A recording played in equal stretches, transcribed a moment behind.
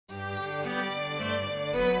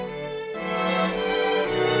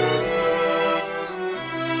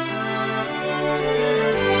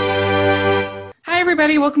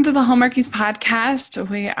everybody. Welcome to the Hallmarkies podcast.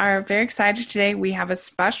 We are very excited today. We have a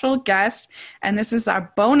special guest, and this is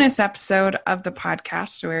our bonus episode of the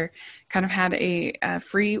podcast. We're kind of had a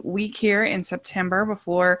free week here in September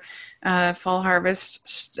before fall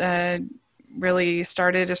harvest really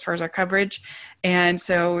started as far as our coverage. And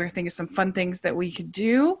so we're thinking of some fun things that we could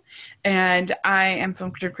do. And I am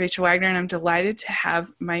film critic Rachel Wagner, and I'm delighted to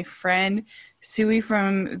have my friend Sui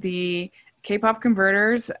from the K-Pop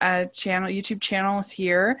Converters YouTube channel is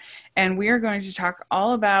here, and we are going to talk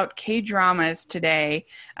all about K-dramas today.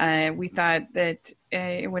 We thought that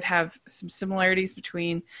it would have some similarities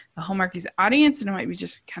between the Hallmarkies audience, and it might be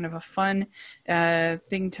just kind of a fun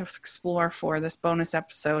thing to explore for this bonus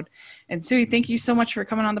episode. And Sui, thank you so much for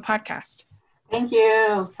coming on the podcast. Thank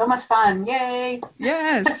you. So much fun. Yay.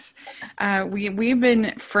 Yes. We've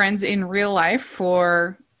been friends in real life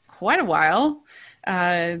for quite a while.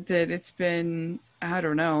 That it's been, I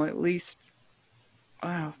don't know, at least,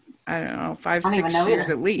 wow, I don't know, 5-6 years either.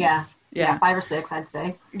 At least. Yeah, 5 or 6, I'd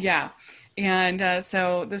say. Yeah. And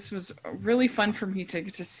so this was really fun for me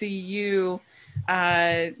to see you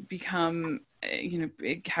become,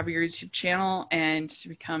 have your YouTube channel and to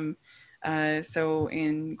become so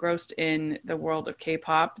engrossed in the world of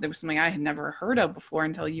K-pop. That was something I had never heard of before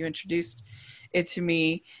until you introduced it to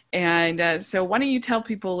me. And so why don't you tell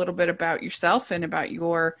people a little bit about yourself and about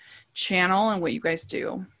your channel and what you guys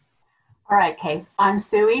do? All right, Kay. I'm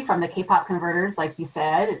Sui from the K-Pop Converters, like you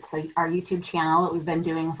said. It's our YouTube channel that we've been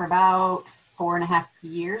doing for about 4.5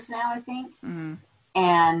 years now, I think. Mm-hmm.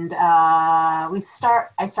 And I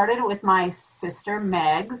started it with my sister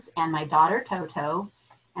Megs and my daughter Toto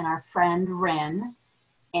and our friend Rin.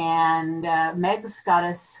 And Megs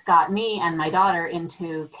got me and my daughter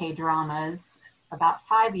into K-dramas about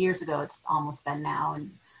 5 years ago. It's almost been now.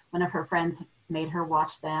 And one of her friends made her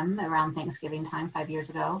watch them around Thanksgiving time 5 years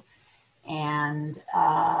ago. And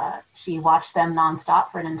she watched them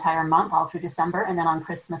nonstop for an entire month, all through December. And then on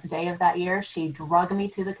Christmas Day of that year, she drugged me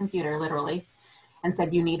to the computer, literally, and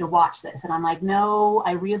said, "You need to watch this." And I'm like, "No,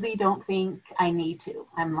 I really don't think I need to."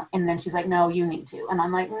 And then she's like, "No, you need to." And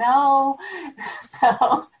I'm like, "No."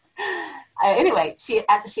 So anyway,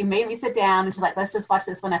 she made me sit down and she's like, "Let's just watch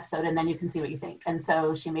this one episode and then you can see what you think." And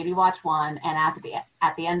so she made me watch one. And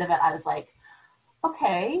at the end of it, I was like,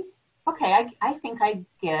 okay, I think I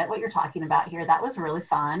get what you're talking about here. That was really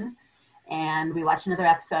fun. And we watched another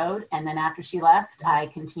episode. And then after she left, I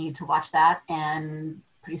continued to watch that. And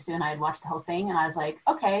pretty soon I had watched the whole thing. And I was like,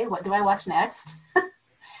 okay, what do I watch next?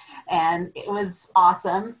 And it was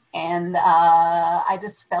awesome. And I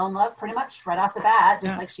just fell in love pretty much right off the bat,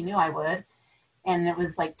 just like she knew I would. And it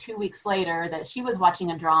was like 2 weeks later that she was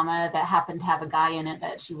watching a drama that happened to have a guy in it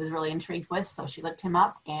that she was really intrigued with. So she looked him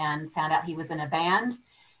up and found out he was in a band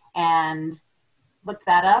and looked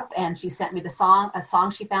that up. And she sent me a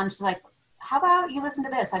song she found. She's like, "How about you listen to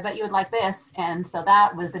this? I bet you would like this." And so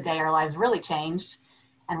that was the day our lives really changed.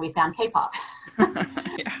 And we found K-pop.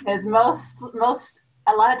 Because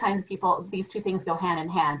a lot of times these two things go hand in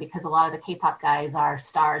hand because a lot of the K-pop guys are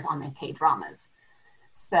stars on the K-dramas.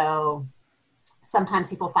 So sometimes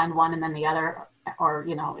people find one and then the other, or,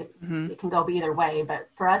 it can go either way. But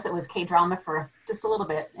for us, it was K-drama for just a little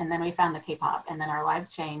bit. And then we found the K-pop and then our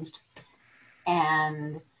lives changed.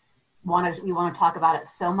 And we want to talk about it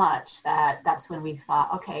so much that's when we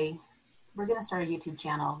thought, okay, we're going to start a YouTube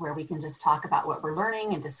channel where we can just talk about what we're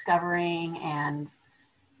learning and discovering, and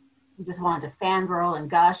we just wanted to fangirl and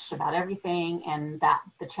gush about everything. And that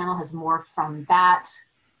the channel has morphed from that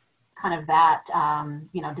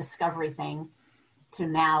discovery thing to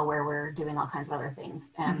now where we're doing all kinds of other things.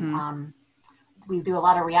 And we do a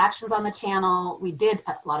lot of reactions on the channel. We did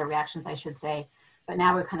a lot of reactions, I should say, but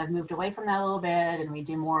now we've kind of moved away from that a little bit, and we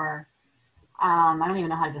do more I don't even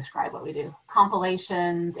know how to describe what we do.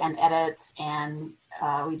 Compilations and edits, and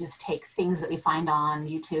we just take things that we find on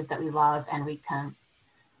YouTube that we love, and we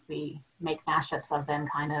make mashups of them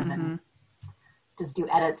and just do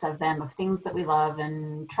edits of them of things that we love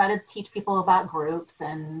and try to teach people about groups.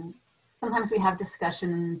 And sometimes we have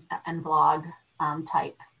discussion and vlog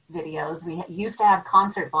type videos. We used to have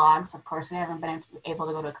concert vlogs. Of course, we haven't been able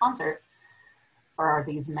to go to a concert for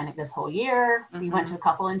this whole year. We went to a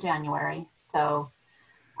couple in January. So,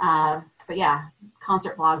 but yeah,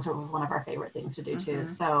 concert vlogs are one of our favorite things to do too.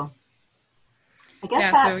 So I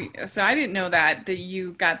guess so I didn't know that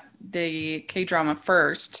you got the K-drama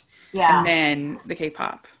first and then the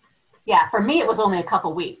K-pop. Yeah, for me, it was only a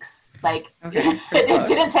couple weeks. It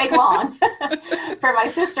didn't take long. For my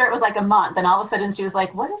sister, it was like a month. And all of a sudden she was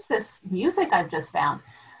like, "What is this music I've just found?"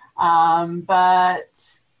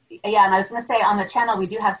 But Yeah, and I was going to say on the channel, we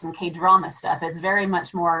do have some K-drama stuff. It's very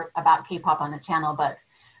much more about K-pop on the channel, but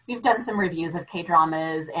we've done some reviews of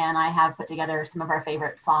K-dramas, and I have put together some of our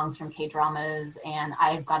favorite songs from K-dramas, and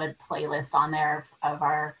I've got a playlist on there of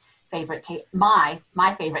our favorite my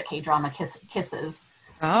favorite K-drama kisses.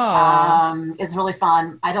 Oh. It's really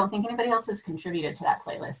fun. I don't think anybody else has contributed to that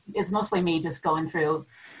playlist. It's mostly me just going through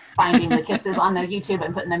finding the kisses on the YouTube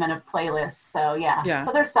and putting them in a playlist. So yeah.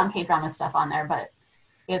 So there's some K-drama stuff on there, but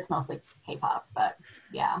it's mostly K-pop. But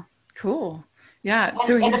yeah. Cool. Yeah. And,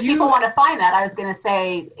 so and if people want to find that, I was going to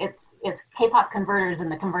say it's K-pop Converters,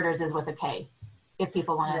 and the Converters is with a K. If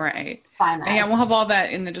people want to find that. And yeah, we'll have all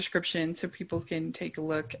that in the description so people can take a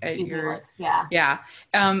look at Yeah.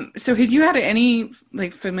 So had you had any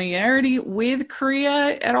like familiarity with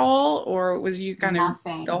Korea at all, or was you kind of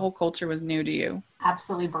the whole culture was new to you?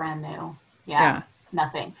 Absolutely brand new. Yeah.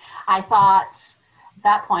 Nothing. I thought at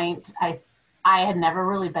that point I had never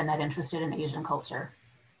really been that interested in Asian culture.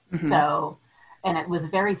 Mm-hmm. So, and it was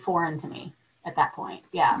very foreign to me at that point.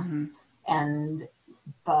 Yeah. Mm-hmm.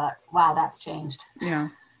 But wow, that's changed. Yeah.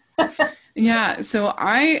 Yeah. So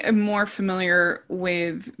I am more familiar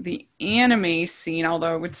with the anime scene,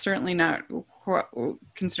 although I would certainly not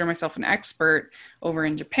consider myself an expert over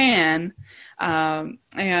in Japan. And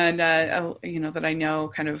that I know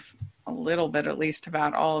kind of a little bit, at least,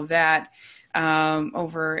 about all of that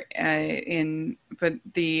but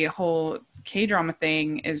the whole K-drama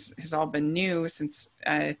thing has all been new since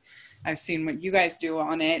I've seen what you guys do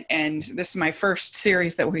on it, and this is my first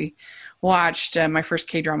series that we watched, my first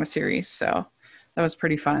K-drama series. So that was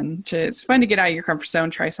pretty fun. It's fun to get out of your comfort zone,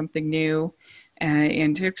 try something new,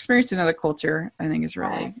 and to experience another culture. I think is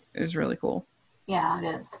really cool. Yeah,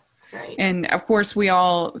 it is. It's great. And of course, we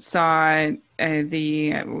all saw South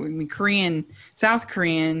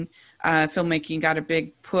Korean filmmaking got a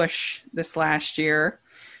big push this last year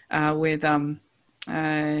with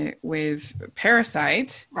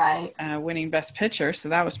Parasite, winning Best Picture. So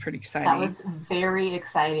that was pretty exciting. That was very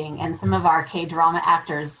exciting. And some of our K-drama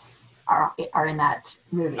actors are in that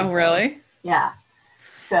movie. Oh, really? Yeah.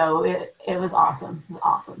 So it was awesome. It was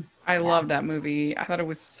awesome. I love that movie. I thought it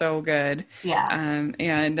was so good. Yeah.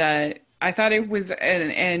 And I thought it was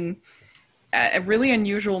a really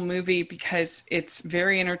unusual movie because it's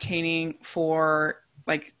very entertaining for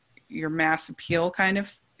like your mass appeal kind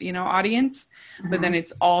of audience, but then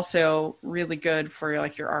it's also really good for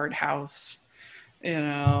like your art house,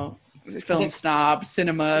 film snob,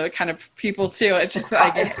 cinema kind of people too. It's just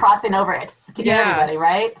it's crossing over it to get everybody,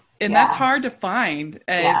 right? And that's hard to find.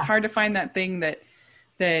 It's hard to find that thing that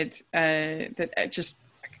just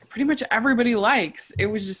pretty much everybody likes. It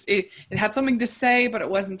was just it had something to say, but it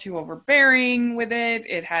wasn't too overbearing with it.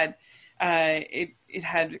 It had it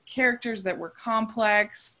had characters that were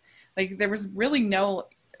complex. Like there was really no.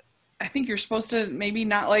 I think you're supposed to maybe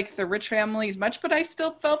not like the rich families much, but I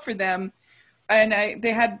still felt for them. And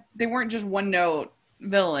they weren't just one note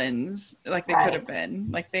villains like they could have been.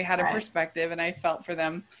 Like they had a perspective, and I felt for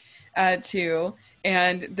them too.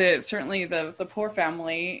 And certainly the poor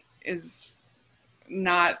family is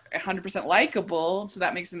not 100% likable, so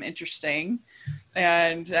that makes them interesting.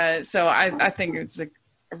 And so I think it's a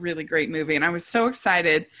really great movie, and I was so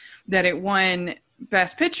excited that it won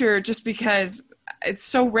Best Picture just because it's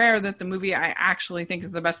so rare that the movie I actually think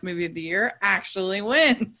is the best movie of the year actually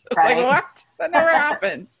wins. Like, what? That never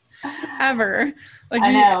happens. Ever. Like,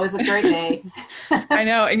 I know, it was a great day. I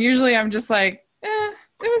know. And usually I'm just like, I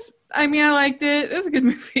liked it. It was a good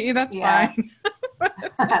movie. That's fine.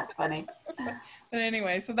 That's funny. But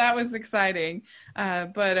anyway, so that was exciting.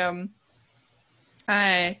 And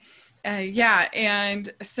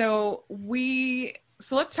so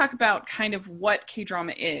let's talk about kind of what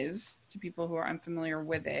K-drama is to people who are unfamiliar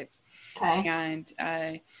with it. Okay. And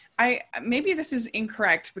maybe this is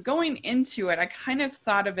incorrect, but going into it, I kind of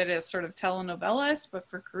thought of it as sort of telenovelas, but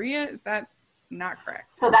for Korea, is that not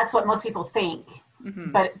correct? So that's what most people think.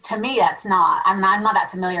 Mm-hmm. But to me, that's not. I'm not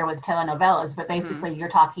that familiar with telenovelas, but basically you're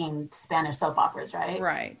talking Spanish soap operas, right?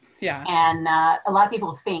 Right. Yeah. And a lot of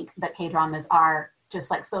people think that K-dramas are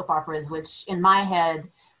just like soap operas, which in my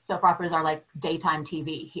head, soap operas are like daytime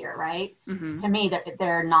TV here, right? Mm-hmm. To me,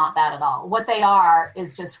 they're not that at all. What they are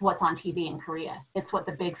is just what's on TV in Korea. It's what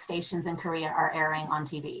the big stations in Korea are airing on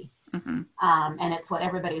TV. Mm-hmm. And it's what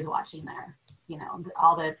everybody's watching there.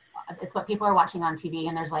 It's what people are watching on TV,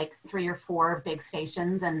 and there's like 3 or 4 big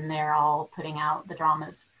stations, and they're all putting out the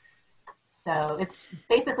dramas. So it's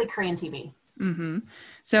basically Korean TV. Mm-hmm.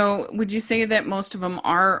 So would you say that most of them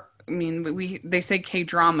are, they say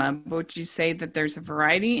K-drama, but would you say that there's a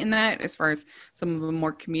variety in that as far as some of them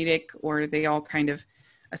more comedic, or are they all kind of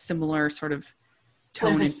a similar sort of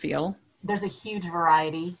tone and feel? There's a huge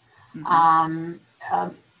variety.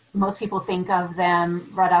 Most people think of them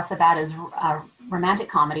right off the bat as romantic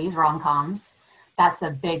comedies, rom-coms. That's a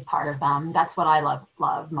big part of them. That's what I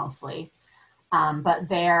love mostly. But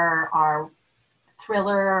there are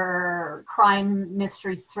thriller, crime,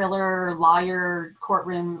 mystery, thriller, lawyer,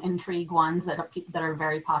 courtroom intrigue ones that are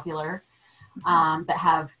very popular, that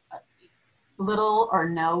have little or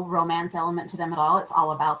no romance element to them at all. It's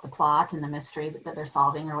all about the plot and the mystery that they're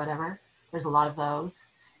solving or whatever. There's a lot of those.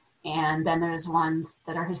 And then there's ones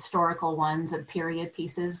that are historical ones of period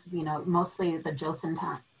pieces, mostly the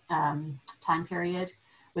Joseon time period,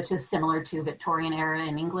 which is similar to Victorian era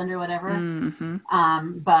in England or whatever.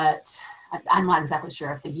 But I'm not exactly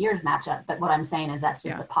sure if the years match up, but what I'm saying is that's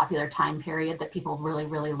just the popular time period that people really,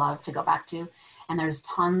 really love to go back to. And there's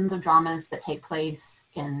tons of dramas that take place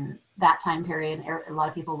in that time period. A lot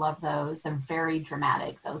of people love those. They're very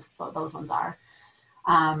dramatic. Those ones are.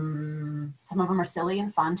 Some of them are silly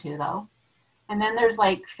and fun too, though. And then there's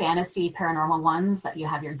like fantasy paranormal ones that you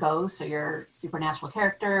have your ghosts or your supernatural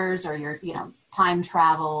characters or your, time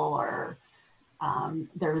travel, or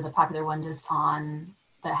there was a popular one just on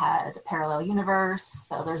that had a parallel universe.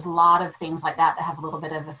 So there's a lot of things like that have a little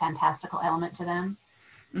bit of a fantastical element to them.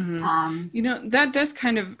 That does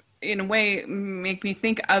kind of, in a way, make me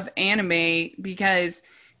think of anime, because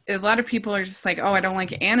a lot of people are just like, oh, I don't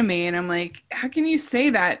like anime. And I'm like, how can you say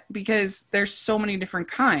that? Because there's so many different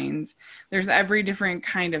kinds. There's every different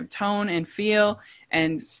kind of tone and feel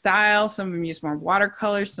and style. Some of them use more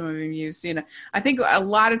watercolors. Some of them use, I think a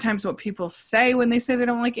lot of times what people say when they say they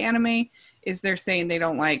don't like anime is they're saying they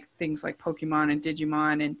don't like things like Pokemon and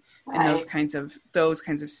Digimon and those kinds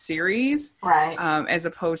of series, right? As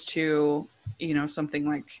opposed to, something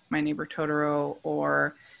like My Neighbor Totoro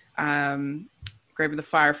or Grave of the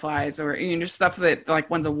Fireflies, or just stuff that like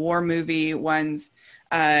one's a war movie, one's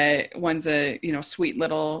a sweet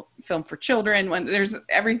little film for children. There's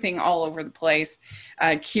everything all over the place.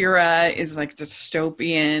 Kira is like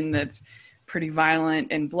dystopian, that's pretty violent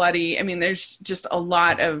and bloody. I mean, there's just a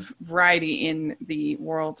lot of variety in the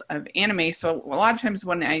world of anime. So a lot of times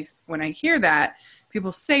when I hear that,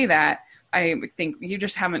 people say that, I think you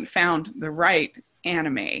just haven't found the right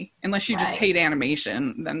anime. Unless you just hate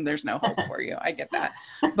animation, then there's no hope for you. I get that.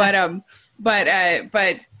 But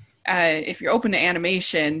if you're open to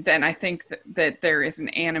animation, then I think that there is an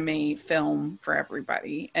anime film for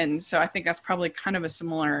everybody. And so I think that's probably kind of a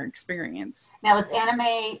similar experience. Now, is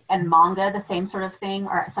anime and manga the same sort of thing?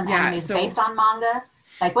 Or some anime is based on manga?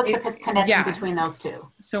 Like, what's the connection between those two?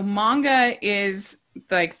 So manga is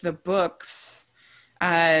like the books,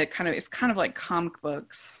 it's kind of like comic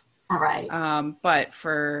books. All right. But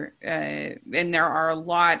and there are a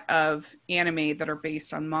lot of anime that are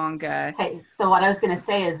based on manga. Okay, so what I was going to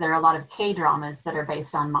say is there are a lot of K-dramas that are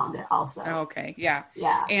based on manga also. Okay, yeah.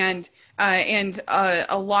 Yeah. And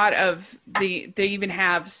a lot of they even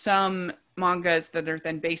have some mangas that are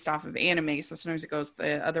then based off of anime, so sometimes it goes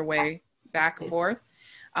the other way, back and forth.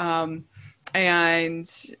 So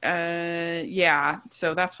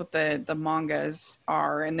that's what the mangas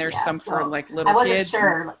are, and there's some for like little kids. I wasn't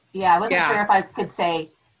sure. I wasn't sure if I could say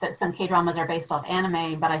that some K-dramas are based off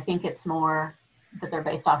anime, but I think it's more that they're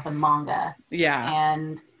based off the manga. Yeah.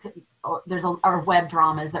 And there's web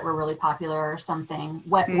dramas that were really popular or something.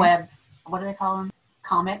 Web, what do they call them?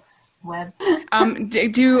 Comics, web.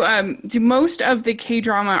 Do most of the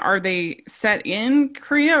K-drama, are they set in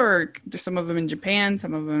Korea, or do some of them in Japan,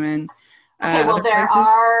 some of them in okay, well,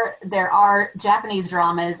 there are Japanese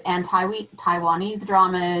dramas and Taiwanese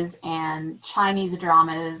dramas and Chinese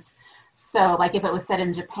dramas. So, like, if it was set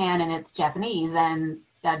in Japan and it's Japanese, then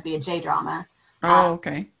that'd be a J-drama. Oh,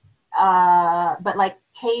 okay. But like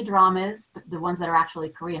K-dramas, the ones that are actually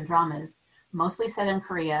Korean dramas, mostly set in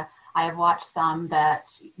Korea. I have watched some that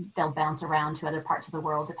they'll bounce around to other parts of the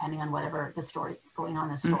world depending on whatever the story going on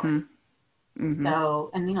in the story. So,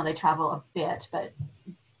 and they travel a bit, but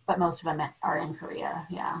most of them are in Korea.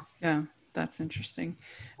 Yeah, that's interesting.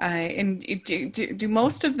 And do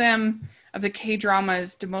most of them, of the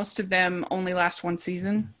K-dramas, do most of them only last one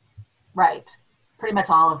season? Right. Pretty much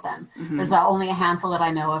all of them. There's only a handful that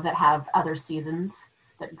I know of that have other seasons,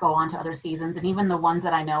 that go on to other seasons. And even the ones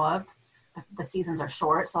that I know of, the seasons are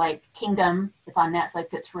short. So like Kingdom, it's on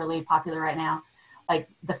Netflix. It's really popular right now. Like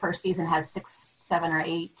the first season has 6, 7, or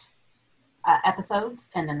 8 episodes.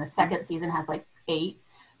 And then the second season has like 8.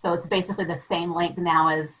 So it's basically the same length now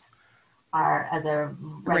as a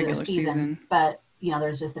regular season. But,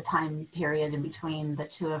 there's just a time period in between the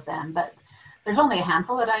two of them. But there's only a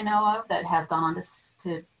handful that I know of that have gone on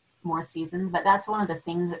to more seasons. But that's one of the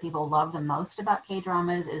things that people love the most about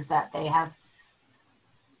K-dramas is that they have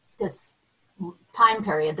this time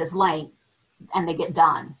period, this length, and they get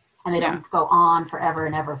done, and they don't go on forever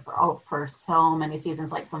and ever for so many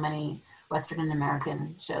seasons like so many Western and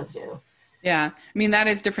American shows do. Yeah, I mean that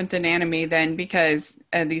is different than anime then, because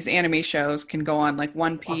these anime shows can go on like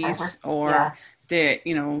One Piece or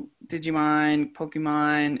Digimon,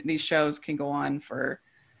 Pokemon. These shows can go on for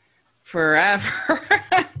forever.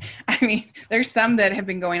 I mean, there's some that have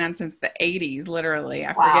been going on since the 80s, literally.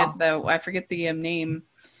 I forget the name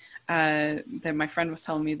that my friend was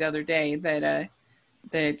telling me the other day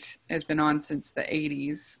that has been on since the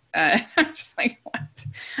 80s. I'm just like, what?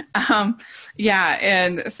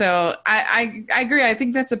 And so I agree. I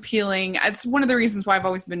think that's appealing. It's one of the reasons why I've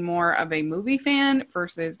always been more of a movie fan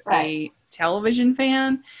versus a television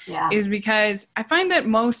fan, is because I find that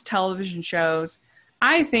most television shows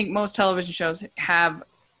have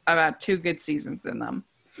about 2 good seasons in them.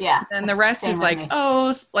 Yeah. And the rest is like,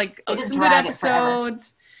 some good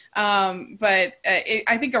episodes. But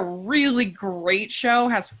I think a really great show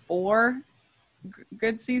has 4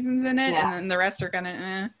 good seasons in it, and then the rest are kind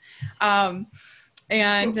of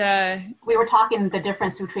we were talking the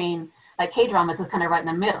difference between like K-dramas is kind of right in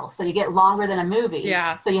the middle. So you get longer than a movie.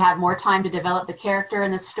 Yeah. So you have more time to develop the character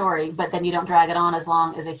and the story, but then you don't drag it on as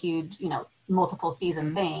long as a huge, multiple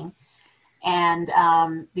season thing. And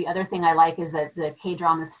the other thing I like is that the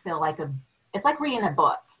K-dramas feel like it's like reading a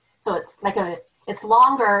book. So it's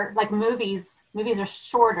longer, like movies are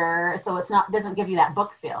shorter, so doesn't give you that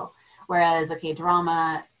book feel. Whereas a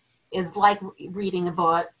K-drama is like reading a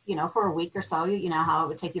book, for a week or so, how it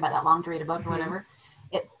would take you about that long to read a book or whatever.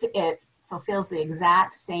 It fulfills the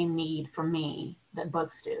exact same need for me that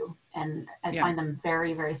books do. And I find them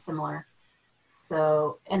very, very similar.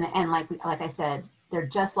 So, and like I said, they're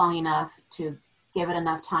just long enough to give it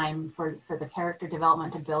enough time for the character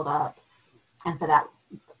development to build up and for that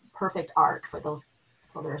perfect arc for those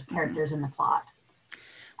characters in the plot.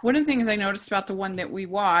 One of the things I noticed about the one that we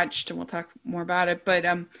watched, and we'll talk more about it, but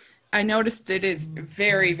I noticed it is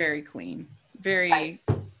very, very clean. Very,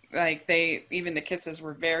 like even the kisses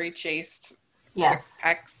were very chaste. Yes.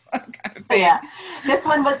 Pecs kind of thing. Yeah. This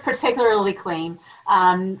one was particularly clean.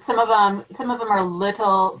 Some of them are a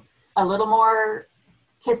little more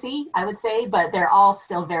kissy, I would say, but they're all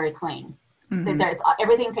still very clean. Mm-hmm.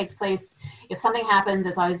 Everything takes place. If something happens,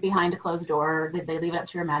 it's always behind a closed door. They leave it up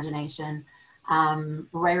to your imagination.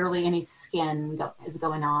 Rarely any skin is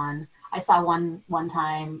going on. I saw one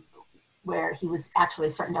time where he was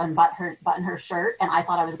actually starting to unbutton her shirt, and I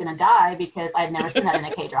thought I was going to die because I had never seen that in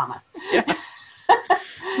a K-drama.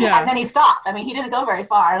 Yeah. And then he stopped. I mean, he didn't go very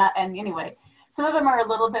far. And anyway, some of them are a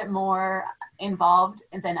little bit more involved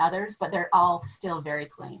than others, but they're all still very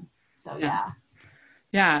clean. So yeah.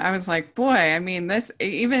 Yeah, I was like, boy, I mean, that's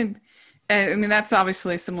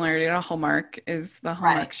obviously similar to Hallmark. Is the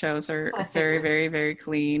Hallmark shows are very, very, very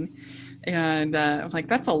clean. And I'm like,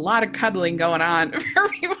 that's a lot of cuddling going on for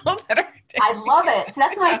people that are I love it. So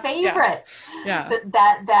that's my favorite. Yeah.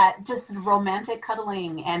 That just romantic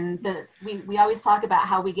cuddling. And we always talk about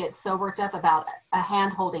how we get so worked up about a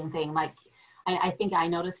hand holding thing. Like, I think I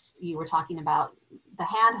noticed you were talking about the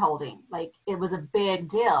hand holding. Like, it was a big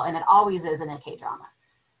deal, and it always is in a K-drama.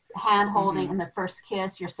 Hand holding and the first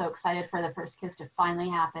kiss, you're so excited for the first kiss to finally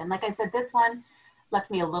happen. Like I said, this one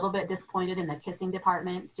left me a little bit disappointed in the kissing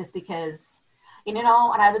department, just because, and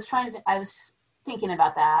I was thinking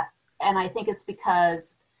about that, and I think it's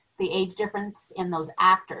because the age difference in those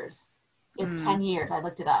actors, it's 10 years. I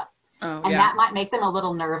looked it up. That might make them a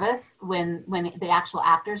little nervous when the actual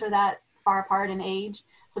actors are that far apart in age,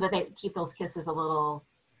 so that they keep those kisses a little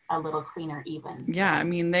cleaner, even. Yeah, I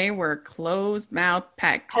mean, they were closed mouth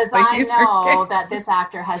pecks. Because I know that this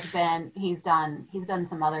actor he's done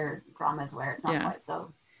some other dramas where it's not quite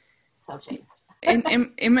so chaste.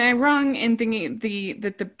 Am I wrong in thinking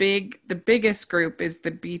that the biggest group is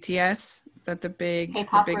the BTS? That the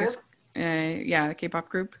K-pop biggest group? The K-pop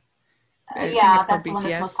group. That's the one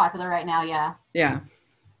that's most popular right now.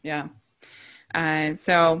 Yeah.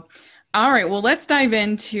 So. All right, well, let's dive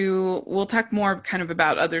into, we'll talk more kind of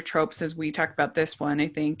about other tropes as we talk about this one, I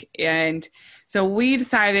think. And so we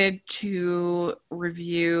decided to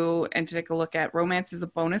review and to take a look at Romance is a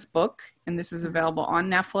Bonus Book, and this is available on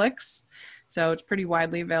Netflix. So it's pretty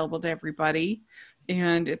widely available to everybody.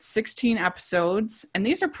 And it's 16 episodes, and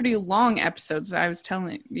these are pretty long episodes. I was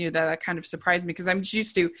telling you that kind of surprised me, because I'm just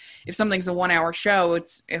used to, if something's a 1-hour show,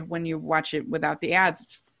 it's when you watch it without the ads,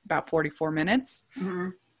 it's about 44 minutes. Mm-hmm.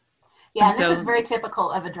 Yeah, and this is very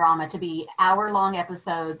typical of a drama to be hour-long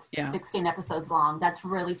episodes, 16 episodes long. That's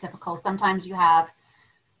really typical. Sometimes you have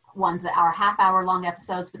ones that are half-hour-long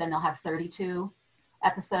episodes, but then they'll have 32.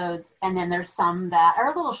 episodes, and then there's some that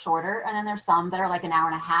are a little shorter, and then there's some that are like an hour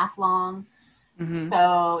and a half long.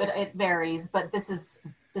 So it varies, but this is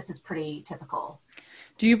pretty typical.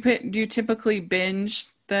 Do you typically binge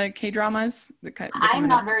the K-dramas? I'm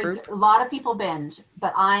not very good. A lot of people binge,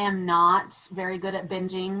 but I am not very good at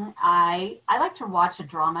binging. I like to watch a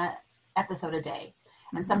drama episode a day.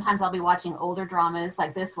 And sometimes I'll be watching older dramas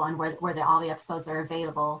like this one where all the episodes are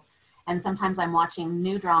available. And sometimes I'm watching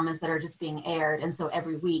new dramas that are just being aired. And so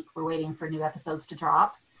every week we're waiting for new episodes to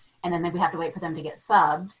drop. And then we have to wait for them to get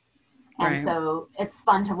subbed. And so it's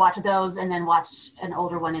fun to watch those and then watch an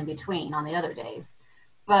older one in between on the other days.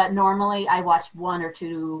 But normally I watch 1 or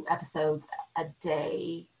 2 episodes a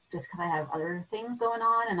day just because I have other things going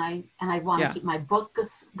on, and I want to keep my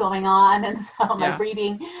books going on, and so my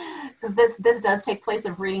reading, because this does take place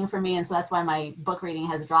of reading for me, and so that's why my book reading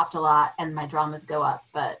has dropped a lot and my dramas go up.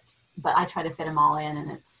 But I try to fit them all in,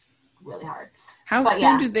 and it's really hard. How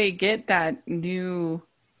soon do they get that new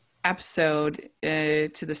episode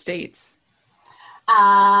to the States?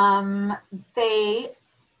 Do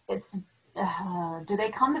they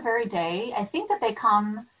come the very day? I think that they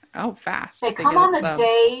come. Oh, fast. They come on the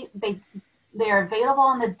day they are available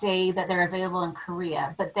on the day that they're available in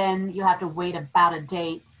Korea, but then you have to wait about a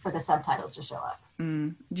day for the subtitles to show up.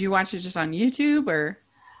 Do you watch it just on YouTube or?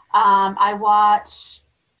 I watch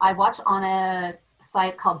on a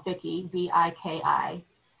site called Viki, Viki.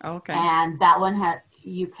 Okay. And that one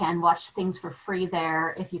you can watch things for free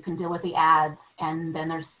there if you can deal with the ads. And then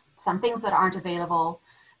there's some things that aren't available,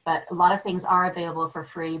 but a lot of things are available for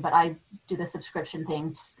free. But I do the subscription thing.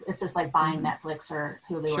 It's just like buying Netflix or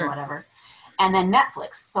Hulu or whatever. And then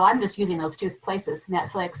Netflix. So I'm just using those 2 places,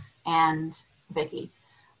 Netflix and Viki.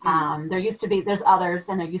 There's others,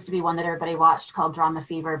 and there used to be one that everybody watched called Drama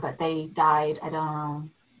Fever, but they died. I don't know.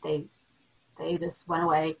 They just went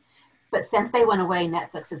away. But since they went away,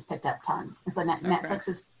 Netflix has picked up tons. And so Netflix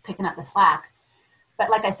is picking up the slack. But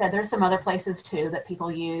like I said, there's some other places too that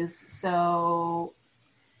people use. So,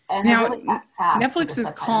 and now really Netflix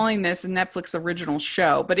is calling this a Netflix original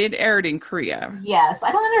show, but it aired in Korea. Yes,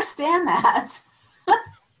 I don't understand that.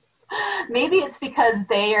 Maybe it's because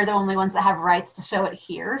they are the only ones that have rights to show it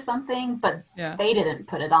here or something, but they didn't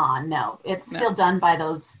put it on. No, it's still done by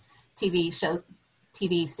those TV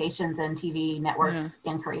stations and TV networks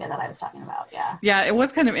in Korea that I was talking about. Yeah, it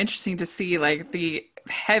was kind of interesting to see like the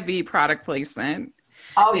heavy product placement.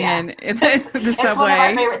 Oh yeah, and the subway. It's one of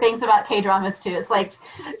my favorite things about K-dramas too. It's like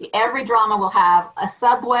every drama will have a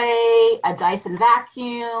Subway, a Dyson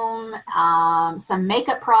vacuum, some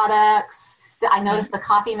makeup products. I noticed the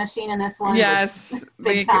coffee machine in this one. Yes,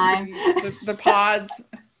 big time. The pods.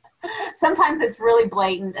 Sometimes it's really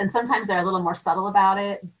blatant, and sometimes they're a little more subtle about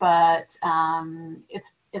it. But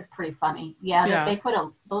it's pretty funny. Yeah. They put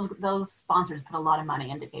those sponsors put a lot of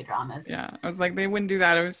money into K-dramas. Yeah, I was like, they wouldn't do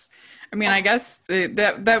that. I guess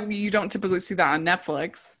that you don't typically see that on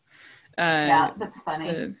Netflix. That's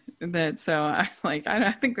funny. So I was like,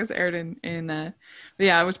 I think this aired in it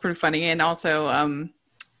was pretty funny, and also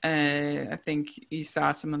I think you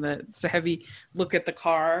saw some of the heavy look at the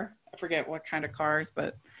car. I forget what kind of cars,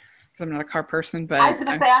 but because I'm not a car person, but I was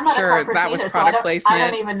going to say I'm not sure a car person that was either, product so placement. I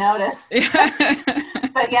don't even notice.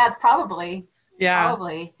 But probably. Yeah.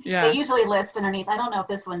 Probably. Yeah. They usually list underneath. I don't know if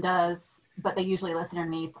this one does, but they usually list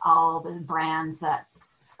underneath all the brands that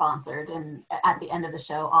sponsored, and at the end of the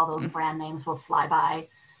show, all those brand names will fly by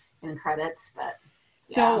in credits. But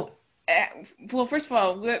so. Well, first of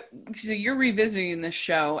all, so you're revisiting this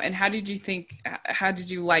show, and how did you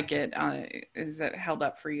like it? Is it held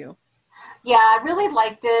up for you? Yeah, I really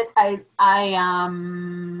liked it. I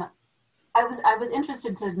was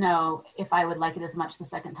interested to know if I would like it as much the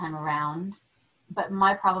second time around, but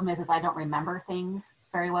my problem is I don't remember things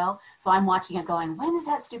very well. So I'm watching it going, when is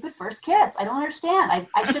that stupid first kiss? I don't understand.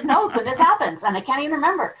 I should know when this happens, and I can't even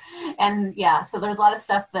remember. And so there's a lot of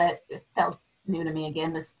stuff that felt new to me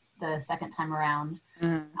again the second time around.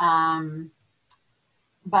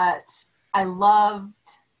 But I loved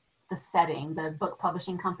the setting, the book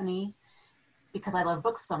publishing company, because I love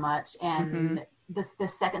books so much. And this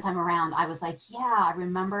second time around, I was like, I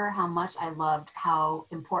remember how much I loved how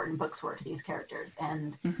important books were to these characters.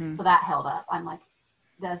 And so that held up. I'm like,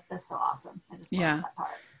 that's so awesome. I just love that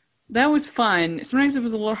part. That was fun. Sometimes it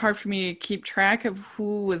was a little hard for me to keep track of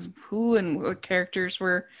who was who and what characters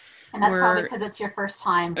were. And that's probably because it's your first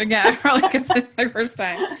time. Yeah, probably because it's my first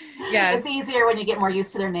time. Yeah, it's easier when you get more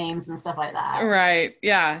used to their names and stuff like that. Right.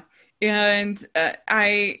 Yeah. And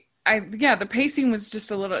the pacing was just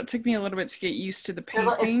it took me a little bit to get used to the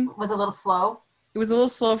pacing. It was a little slow. It was a little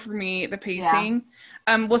slow for me, the pacing.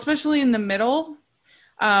 Well, especially in the middle.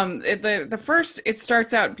 The first, it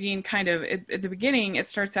starts out being kind of at the beginning. It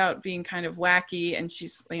starts out being kind of wacky, and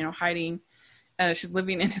she's hiding. She's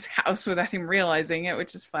living in his house without him realizing it,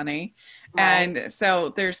 which is funny. Right. And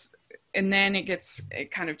so and then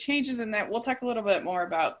it kind of changes, and that we'll talk a little bit more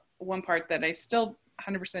about one part that I still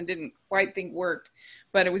 100% didn't quite think worked,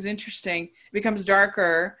 but it was interesting. It becomes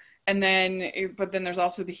darker, and then but then there's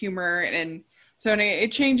also the humor, and so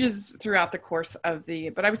it changes throughout the course of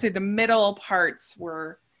but I would say the middle parts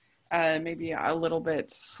were maybe a little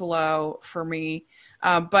bit slow for me,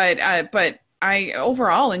 but I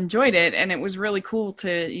overall enjoyed it, and it was really cool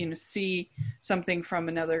to see something from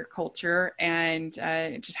another culture and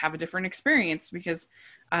just have a different experience, because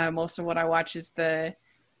most of what I watch is the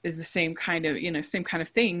same kind of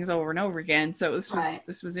things over and over again. So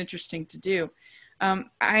this was interesting to do.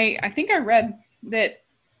 I think I read that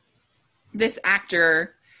this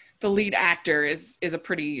actor, the lead actor, is a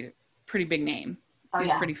pretty big name.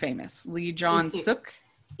 He's pretty famous. Lee Jong-suk.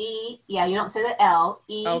 You don't say the L.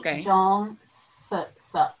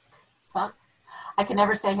 Jong-suk. I can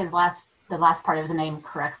never say the last part of his name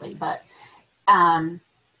correctly, but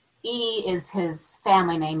E is his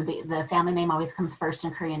family name. The family name always comes first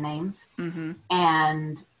in Korean names. Mm-hmm.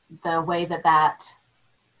 And the way that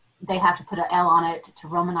they have to put an L on it to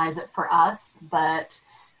Romanize it for us, but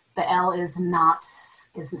the L is not,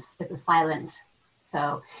 it's a silent.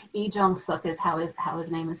 So Lee Jong-suk is how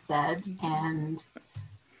his name is said. And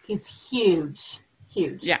he's huge.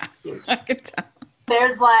 Yeah, huge. I could tell.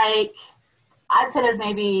 There's I'd say there's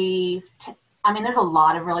maybe, there's a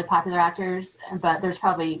lot of really popular actors, but there's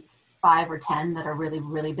probably 5 or 10 that are really,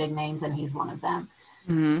 really big names, and he's one of them.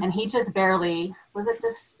 Mm-hmm. And he just barely, I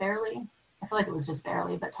feel like it was just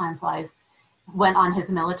barely, but time flies, went on his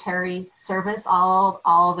military service.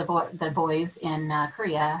 All the boys in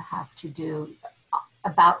Korea have to do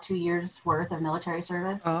about 2 years worth of military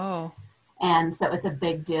service. Oh. And so it's a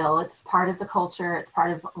big deal. It's part of the culture. It's part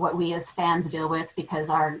of what we as fans deal with, because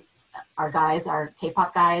our guys, our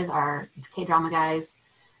K-pop guys, our K-drama guys,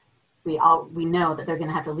 we know that they're going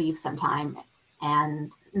to have to leave sometime, and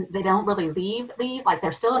they don't really leave. Like,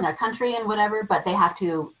 they're still in their country and whatever, but they have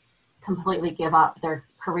to completely give up their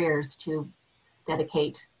careers to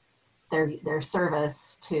dedicate their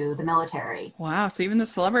service to the military. Wow. So even the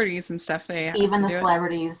celebrities and stuff, even the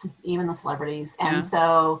celebrities. And yeah.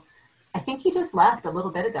 So I think he just left a little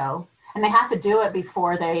bit ago, and they have to do it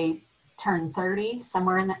before they turn 30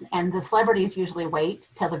 somewhere and the celebrities usually wait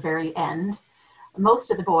till the very end.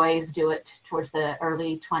 Most of the boys do it towards the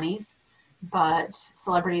early 20s, but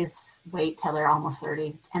celebrities wait till they're almost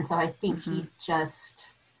 30. And so I think he just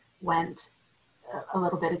went a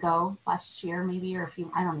little bit ago, last year maybe, or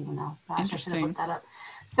I don't even know. Gosh, I should have looked that up.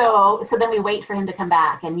 So then we wait for him to come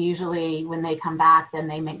back, and usually when they come back, then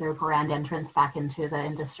they make their grand entrance back into the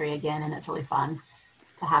industry again, and it's really fun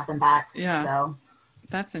to have them back. Yeah. So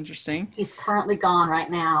that's interesting. He's currently gone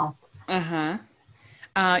right now. Uh-huh.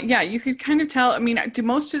 Yeah, you could kind of tell. I mean, do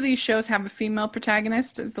most of these shows have a female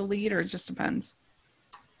protagonist as the lead, or it just depends?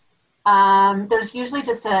 There's usually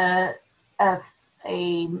just a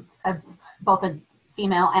both a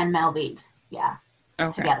female and male lead. Yeah.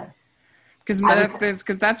 Okay. Together.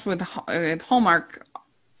 Because that's with Hallmark,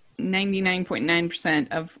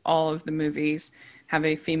 99.9% of all of the movies have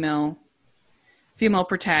a female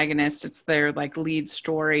protagonist. It's their lead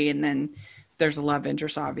story, and then there's a love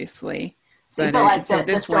interest, obviously. So you feel like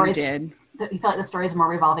this one did. You feel like the story is more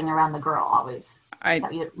revolving around the girl always. Is that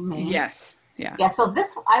what you mean? Yes. Yeah. Yeah. So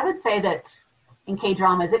I would say that in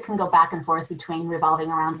K-dramas, it can go back and forth between revolving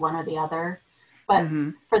around one or the other, but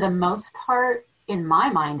for the most part, in my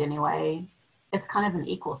mind anyway, it's kind of an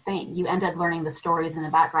equal thing. You end up learning the stories and the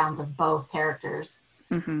backgrounds of both characters.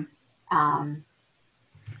 Mm-hmm.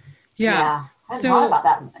 Yeah. I hadn't thought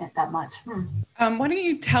about that much. Why don't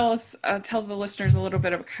you tell the listeners a little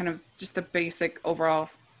bit of kind of just the basic overall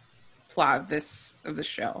plot of the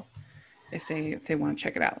show, if they want to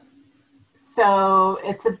check it out. So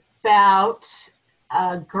it's about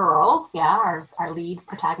a girl, our lead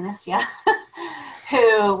protagonist,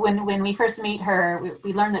 who, when we first meet her,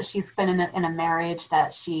 we learn that she's been in a marriage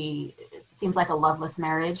that seems like a loveless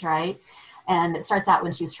marriage, right? And it starts out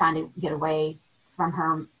when she's trying to get away from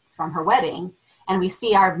her wedding, and we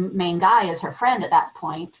see our main guy as her friend at that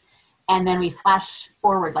point, and then we flash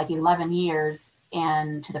forward 11 years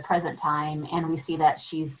and to the present time, and we see that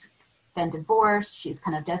she's been divorced, she's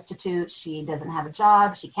kind of destitute, she doesn't have a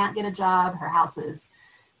job, she can't get a job, her house is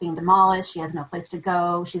being demolished, she has no place to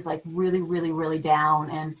go, she's really, really, really down,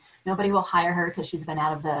 and nobody will hire her because she's been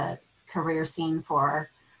out of the career scene for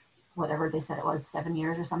whatever they said it was, 7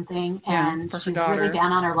 years or something, and she's really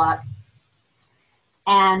down on her luck.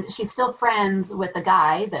 And she's still friends with the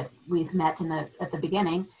guy that we met at the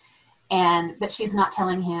beginning. But she's not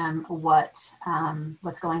telling him what's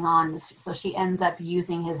going on. So she ends up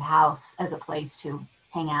using his house as a place to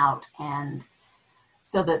hang out. And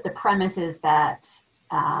so the premise is that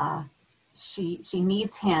she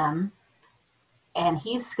needs him, and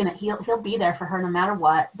he'll be there for her no matter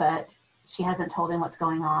what, but she hasn't told him what's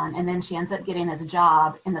going on. And then she ends up getting his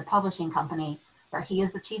job in the publishing company where he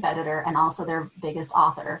is the chief editor and also their biggest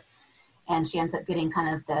author. And she ends up getting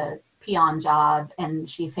kind of the peon job, and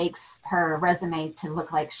she fakes her resume to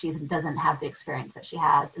look like she doesn't have the experience that she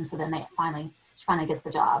has. And so then she finally gets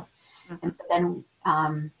the job. Mm-hmm. And so then,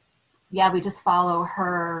 we just follow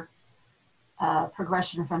her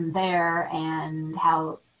progression from there, and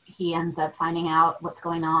how he ends up finding out what's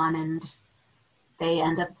going on, and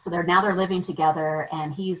they're living together,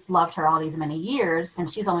 and he's loved her all these many years, and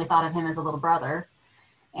she's only thought of him as a little brother.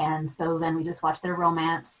 And so then we just watch their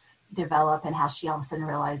romance develop, and how she all of a sudden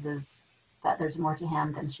realizes that there's more to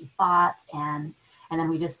him than she thought. And then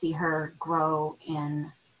we just see her grow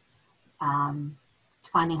in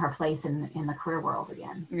finding her place in the career world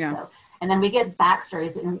again. Yeah. So, and then we get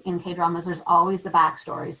backstories in K-dramas. There's always the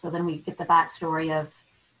backstories. So then we get the backstory of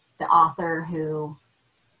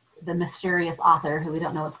the mysterious author who we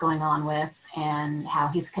don't know what's going on with, and how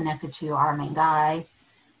he's connected to our main guy.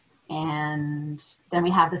 And then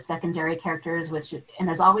we have the secondary characters, and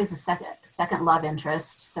there's always a second love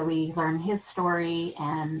interest. So we learn his story,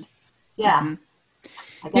 and I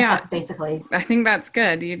guess that's basically. I think that's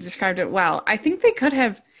good. You described it well. I think they could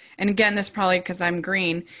have, and again, this is probably because I'm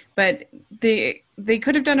green, but they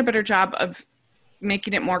could have done a better job of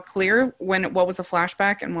making it more clear what was a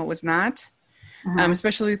flashback and what was not.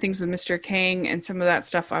 Especially things with Mr. Kang and some of that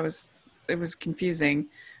stuff. It was confusing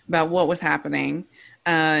about what was happening.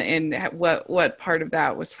 And what part of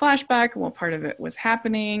that was flashback and what part of it was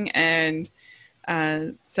happening. And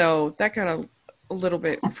so that got a little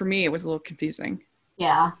bit, for me, it was a little confusing.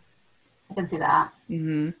 Yeah, I can see that.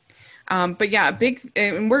 Mm-hmm. But yeah,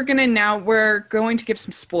 and we're going to give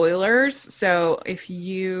some spoilers. So if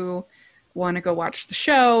you want to go watch the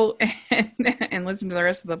show and listen to the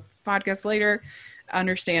rest of the podcast later,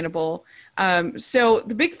 understandable. So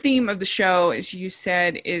the big theme of the show, as you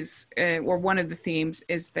said, is, or one of the themes,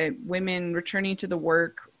 is that women returning to the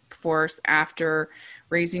workforce after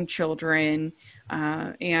raising children.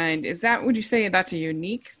 And would you say that's a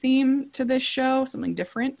unique theme to this show? Something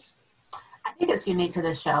different? I think it's unique to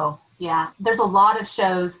this show. Yeah. There's a lot of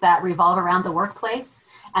shows that revolve around the workplace,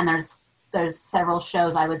 and there's several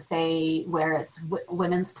shows, I would say, where it's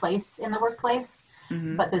women's place in the workplace.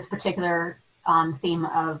 Mm-hmm. But this particular theme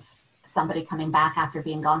of somebody coming back after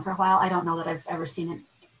being gone for a while, I don't know that I've ever seen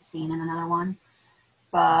in another one.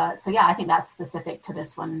 But so yeah, I think that's specific to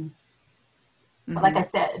this one. Mm-hmm. But like I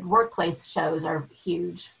said, workplace shows are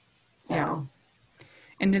huge. So, yeah.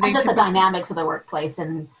 And just the dynamics of the workplace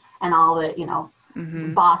and all the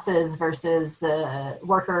mm-hmm. bosses versus the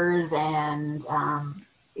workers and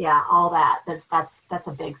all that. That's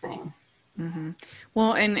a big thing. Mm-hmm.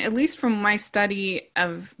 Well, and at least from my study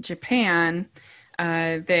of Japan,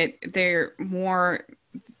 that their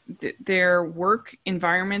work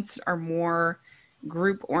environments are more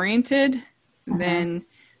group oriented mm-hmm. than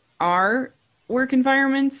our work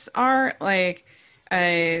environments are. Like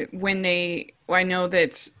I know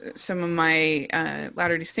that some of my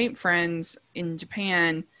Latter-day Saint friends in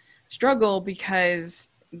Japan struggle because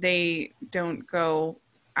they don't go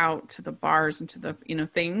out to the bars and to the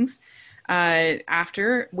things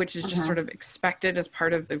after, which is just mm-hmm. sort of expected as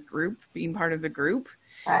part of the group, being part of the group.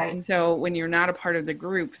 Right. And so when you're not a part of the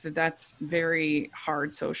group, that's very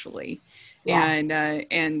hard socially. Yeah.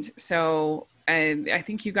 And so I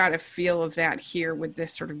think you got a feel of that here with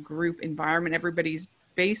this sort of group environment. Everybody's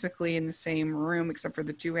basically in the same room except for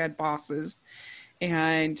the two head bosses.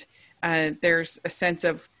 And there's a sense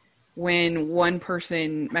of when one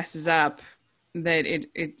person messes up, that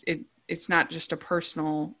it's not just a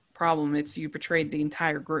personal problem. It's you betrayed the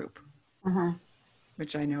entire group, mm-hmm.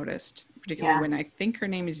 which I noticed, particularly when I think her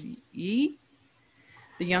name is Yi,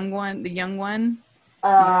 the young one, the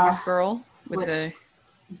youngest girl with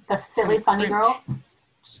the silly funny girl,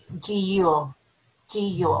 Ji Yul.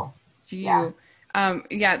 Yeah.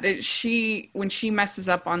 That when she messes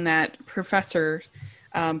up on that professor's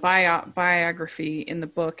biography in the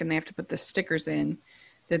book, and they have to put the stickers in.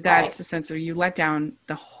 That's right. The sense of you let down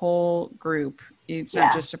the whole group. It's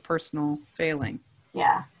not just a personal failing.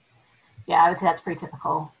 Yeah. Yeah, I would say that's pretty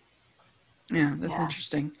typical. Yeah, that's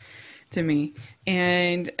interesting. to me.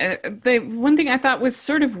 And the one thing I thought was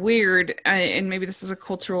sort of weird, and maybe this is a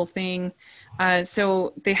cultural thing,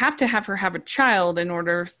 so they have to have her have a child in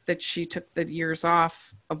order that she took the years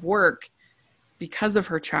off of work because of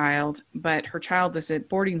her child, but her child is at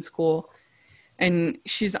boarding school and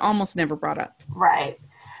she's almost never brought up. Right.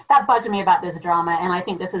 That bugged me about this drama, and I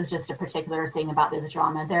think this is just a particular thing about this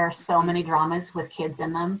drama. There are so many dramas with kids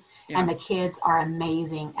in them, and the kids are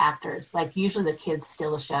amazing actors. Like, usually the kids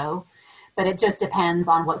steal a show, but it just depends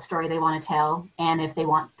on what story they want to tell and if they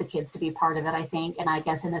want the kids to be part of it, I think. And I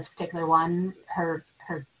guess in this particular one, her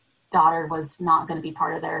daughter was not going to be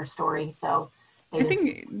part of their story, so I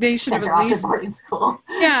think they should have at at least boarding school.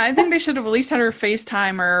 Yeah, I think they should have at least had her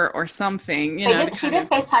FaceTime her or something. She did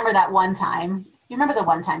FaceTime her that one time. You remember the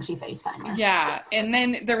one time she FaceTimed her? Yeah, and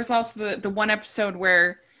then there was also the one episode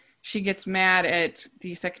where she gets mad at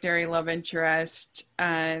the secondary love interest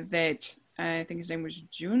that I think his name was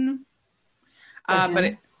June.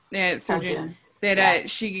 June. That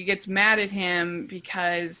she gets mad at him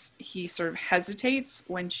because he sort of hesitates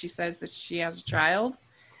when she says that she has a child.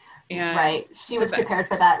 And right. She was prepared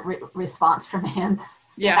for that response from him.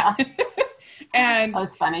 Yeah. And that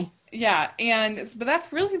was funny. Yeah, but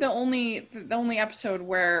that's really the only episode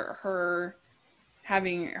where her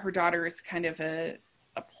having her daughter is kind of a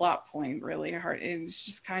plot point, really. It's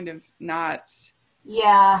just kind of not.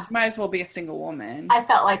 Yeah. Might as well be a single woman. I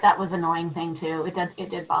felt like that was an annoying thing too. It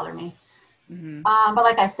did bother me. Mm-hmm. But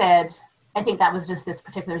like I said, I think that was just this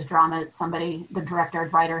particular drama. Somebody, the director,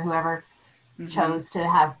 writer, whoever, chose to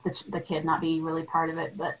have the kid not be really part of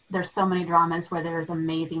it. But there's so many dramas where there's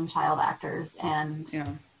amazing child actors, and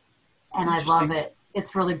I love it.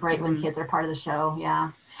 It's really great when kids are part of the show.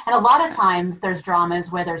 Yeah. And a lot of times there's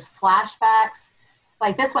dramas where there's flashbacks.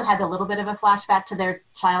 Like this one had a little bit of a flashback to their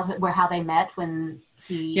childhood, where how they met when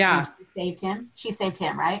she saved him. She saved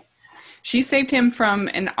him, right? She saved him from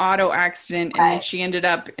an auto accident, and then she ended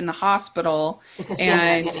up in the hospital because she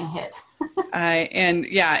ended up getting hit.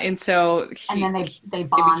 and so and then they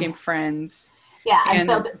bond. They became friends. Yeah, and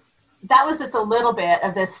so that was just a little bit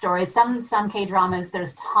of this story. Some K-dramas,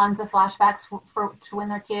 there's tons of flashbacks to when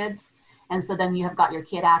they're kids. And so then you have got your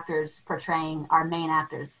kid actors portraying our main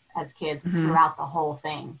actors as kids throughout the whole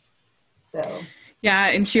thing. So. Yeah,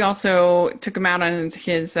 and she also took him out on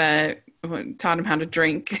his taught him how to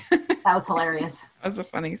drink. That was hilarious. That was a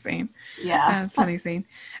funny scene. Yeah. That was a funny scene.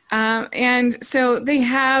 And so they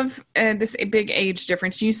have this big age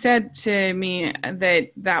difference. You said to me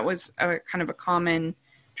that was a kind of a common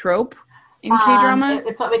trope in K-drama?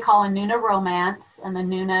 It's what we call a Nuna romance, and the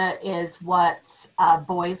Nuna is what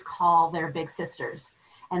boys call their big sisters.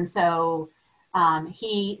 And so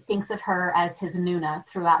he thinks of her as his Nuna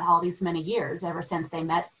throughout all these many years, ever since they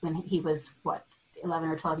met when he was, 11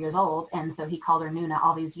 or 12 years old. And so he called her Nuna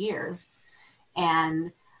all these years.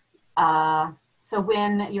 And so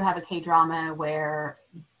when you have a K-drama where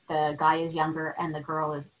the guy is younger and the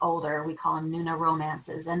girl is older, we call them Nuna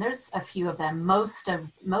romances. And there's a few of them. Most of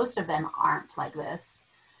them aren't like this.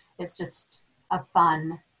 It's just a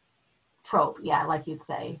fun trope, like you'd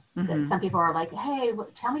say. That some people are like, hey,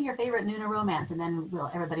 tell me your favorite Nuna romance, and then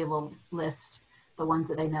everybody will list the ones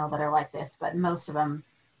that they know that are like this, but most of them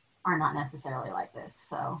are not necessarily like this.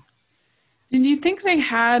 So did you think they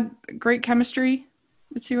had great chemistry,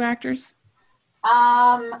 the two actors?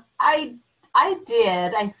 I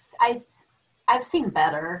did. I've seen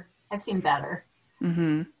better.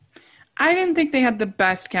 Mm-hmm. I didn't think they had the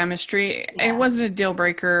best chemistry. Yeah. It wasn't a deal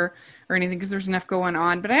breaker or anything because there's enough going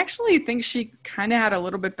on. But I actually think she kind of had a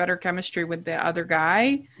little bit better chemistry with the other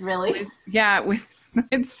guy. Really? With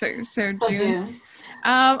June.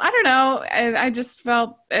 I don't know. I just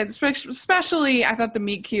felt, especially I thought the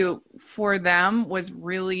meet cute for them was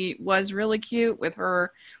really cute, with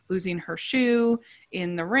her losing her shoe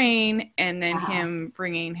in the rain and then him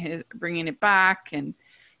bringing it back, and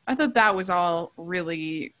I thought that was all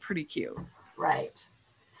really pretty cute. Right.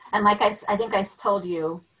 And like I think I told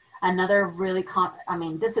you, another really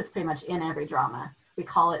this is pretty much in every drama. We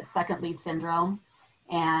call it second lead syndrome,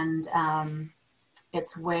 and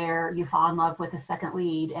it's where you fall in love with the second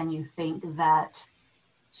lead and you think that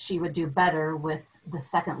she would do better with the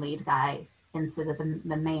second lead guy instead of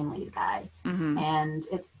the main lead guy. Mm-hmm. And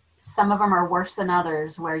some of them are worse than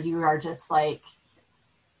others, where you are just like,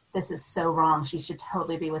 this is so wrong. She should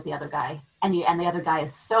totally be with the other guy. And the other guy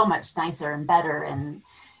is so much nicer and better.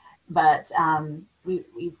 But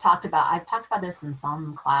I've talked about this in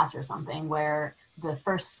some class or something, where the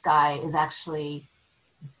first guy is actually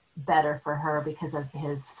better for her because of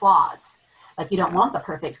his flaws. Like, you don't want the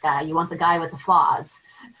perfect guy, you want the guy with the flaws.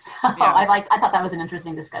 So Yeah. I thought that was an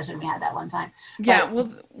interesting discussion we had that one time. Yeah,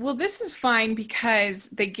 well, this is fine because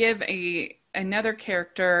they give another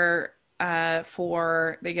character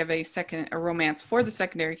they give a romance for the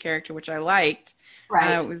secondary character, which I liked.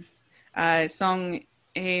 Right. It was Song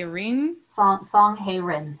Hae-rin. Song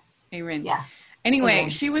Hae-rin. Hae-rin. Yeah. Anyway, Hae-rin.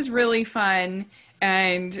 she was really fun,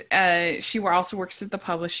 and she also works at the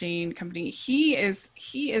publishing company. He is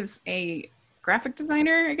a graphic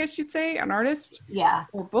designer, I guess you'd say, an artist. Yeah.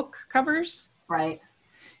 For book covers. Right.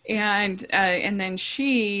 And then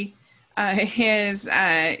she is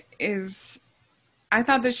I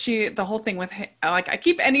thought that the whole thing with like, I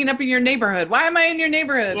keep ending up in your neighborhood. Why am I in your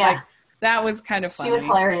neighborhood? Yeah. Like, that was kind of funny. She was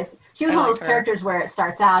hilarious. She was one of those characters where it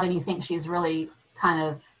starts out and you think she's really kind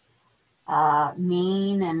of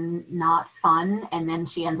mean and not fun, and then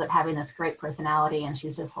she ends up having this great personality, and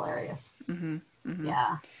she's just hilarious. Mm-hmm, mm-hmm.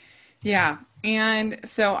 Yeah. And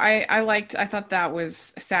so I thought that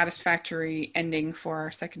was a satisfactory ending for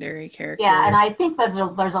our secondary character. Yeah, and I think there's a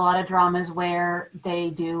lot of dramas where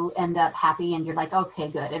they do end up happy, and you're like, okay,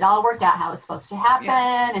 good. It all worked out how it was supposed to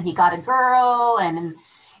happen, and he got a girl, and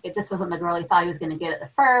it just wasn't the girl he thought he was going to get at the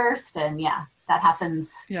first, and yeah, that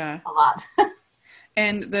happens a lot.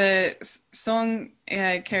 And the Song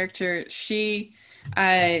character,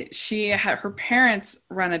 her parents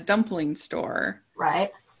run a dumpling store. Right.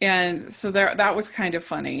 And so that was kind of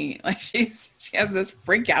funny. Like, she has this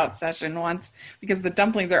freak out session once because the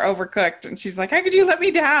dumplings are overcooked, and she's like, "How could you let me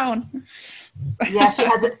down?" Yeah,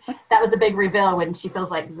 that was a big reveal when she feels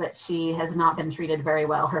like that she has not been treated very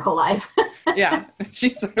well her whole life. Yeah,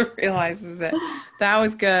 she sort of realizes it. That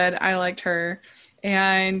was good. I liked her.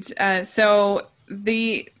 And so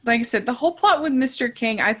like I said, the whole plot with Mr.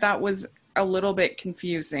 King I thought was a little bit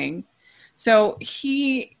confusing. So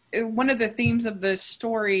one of the themes of the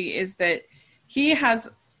story is that he's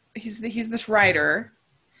this writer,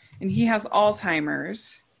 and he has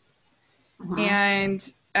Alzheimer's,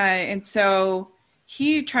 and so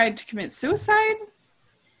he tried to commit suicide.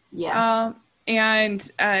 Yes. And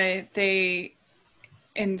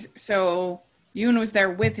so Yoon was there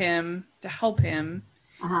with him to help him.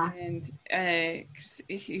 And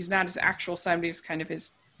he's not his actual son, but he was kind of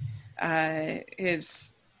his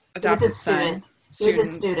adopted son. He was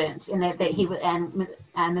his student, and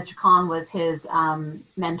and Mr. Kong was his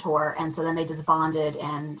mentor, and so then they just bonded.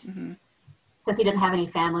 And since he didn't have any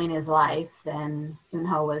family in his life, then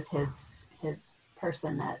Eunho was his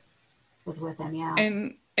person that was with him. Yeah.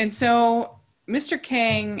 And so Mr.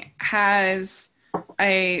 Kang has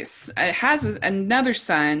another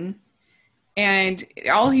son, and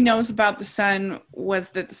all he knows about the son was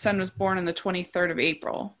that the son was born on the 23rd of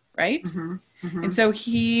April, right? And so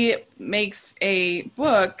he makes a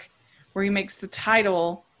book where he makes the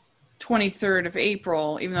title 23rd of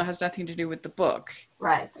April, even though it has nothing to do with the book.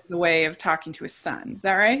 Right. As a way of talking to his son. Is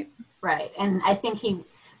that right? Right. And I think he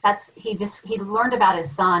learned about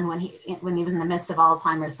his son when he was in the midst of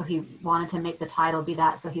Alzheimer's, so he wanted to make the title be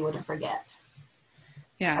that so he wouldn't forget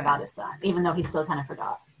about his son, even though he still kind of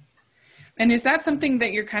forgot. And is that something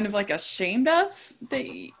that you're kind of like ashamed of, that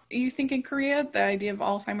you think in Korea, the idea of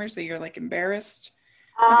Alzheimer's, that you're like embarrassed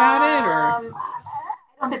about it? Or I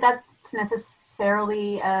don't think that's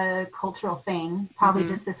necessarily a cultural thing. Probably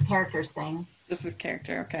just this character's thing. Just this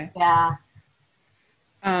character, okay. Yeah.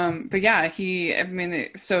 But yeah,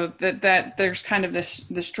 so that there's kind of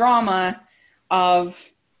this drama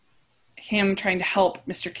of him trying to help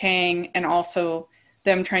Mr. Kang, and also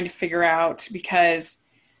them trying to figure out, because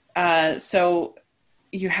so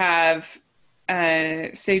you have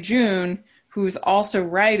Sejun, who's also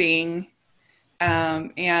writing,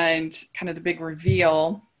 and kind of the big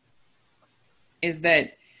reveal is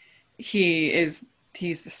that he's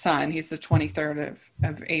the son. He's the 23rd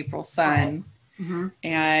of April son. Right.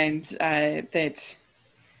 And that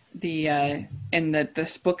in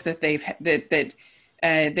this book that they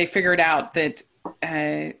figured out that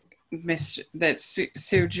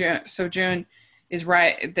Sojun is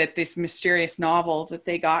right, that this mysterious novel that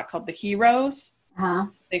they got called The Heroes,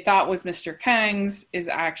 they thought was Mr. Kang's, is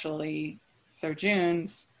actually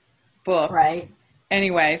Sojun's book. Right.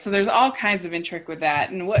 Anyway, so there's all kinds of intrigue with that.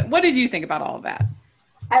 And what did you think about all of that?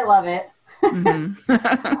 I love it.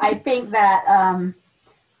 I think that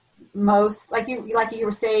most, like you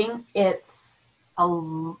were saying, it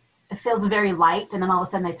feels very light, and then all of a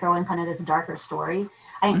sudden they throw in kind of this darker story.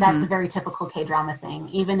 I think that's a very typical K-drama thing.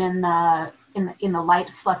 Even in the light,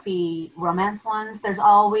 fluffy romance ones, there's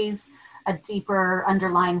always a deeper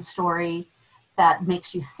underlying story that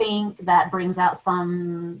makes you think, that brings out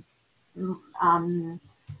some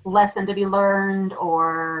lesson to be learned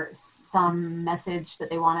or some message that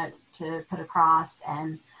they wanted to put across,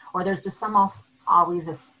 or there's just always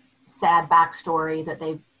a sad backstory that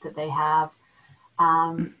they have.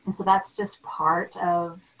 And so that's just part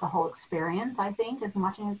of the whole experience, I think, of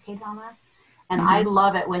watching a K-drama. And I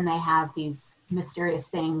love it when they have these mysterious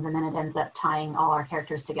things and then it ends up tying all our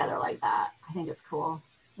characters together like that. I think it's cool.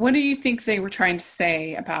 What do you think they were trying to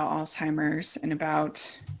say about Alzheimer's and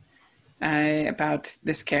about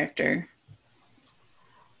this character?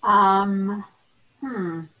 I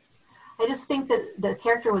just think that the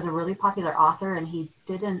character was a really popular author and he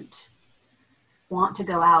didn't want to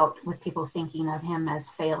go out with people thinking of him as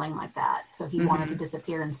failing like that. So he wanted to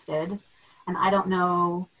disappear instead. And I don't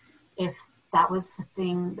know if that was the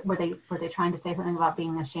thing. Were they trying to say something about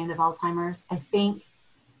being ashamed of Alzheimer's? I think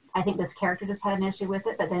this character just had an issue with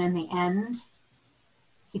it, but then in the end,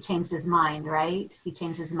 he changed his mind, right? He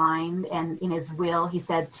changed his mind, and in his will, he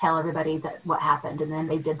said, "Tell everybody that what happened." And then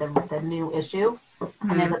they did the new issue,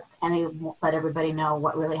 and they let everybody know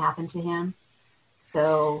what really happened to him.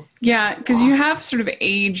 So yeah, because you have sort of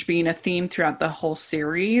age being a theme throughout the whole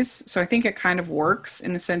series. So I think it kind of works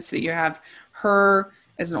in the sense that you have her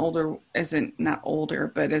as as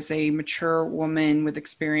a mature woman with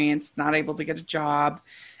experience, not able to get a job.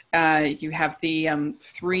 You have the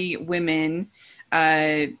 3 women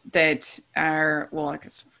that are, well, I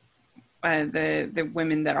guess the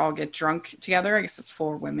women that all get drunk together. I guess it's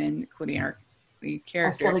 4 women, including our lead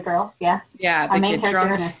character. Our silly girl, yeah. Yeah, our main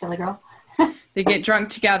character and a silly girl. They get drunk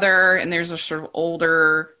together, and there's a sort of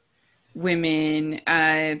older women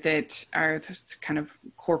that are just kind of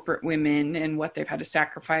corporate women and what they've had to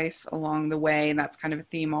sacrifice along the way, and that's kind of a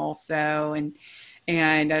theme also. And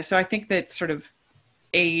so I think that sort of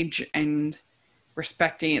age and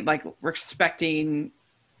respecting the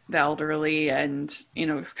elderly, and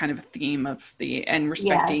it's kind of a theme of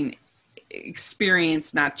respecting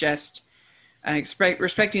experience, not just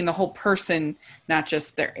respecting the whole person, not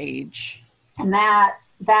just their age. And that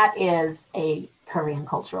is a Korean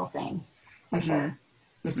cultural thing, for sure.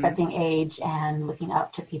 Respecting age and looking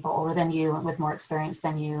up to people older than you and with more experience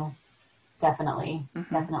than you, definitely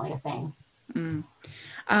a thing.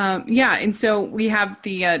 And so we have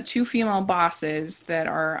the 2 female bosses that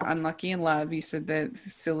are unlucky in love. You said that the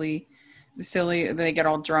silly, they get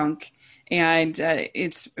all drunk, and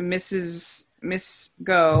it's Miss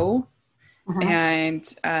Go, and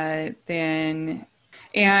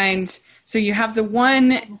so you have the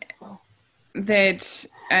one that,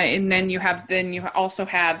 and then you also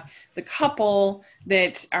have the couple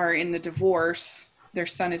that are in the divorce. Their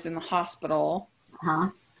son is in the hospital.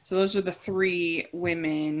 So those are the 3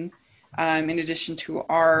 women, in addition to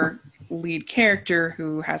our lead character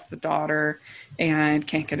who has the daughter and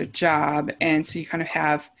can't get a job. And so you kind of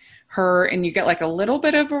have her, and you get like a little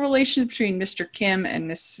bit of a relationship between Mr. Kim and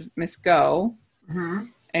Miss Go.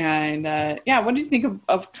 And what do you think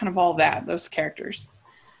of kind of all that, those characters?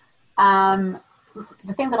 The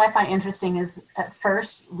thing that I find interesting is at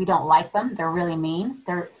first we don't like them. They're really mean.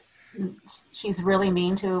 She's really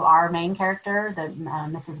mean to our main character, the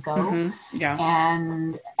Mrs. Go. Yeah.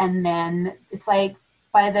 And then it's like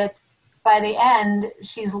by the end,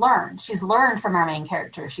 she's learned from our main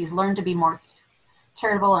character. She's learned to be more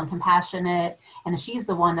charitable and compassionate, and she's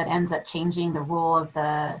the one that ends up changing the rule of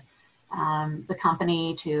the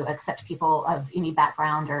company to accept people of any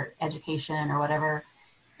background or education or whatever.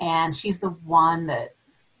 And she's the one that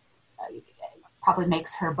probably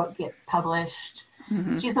makes her book get published.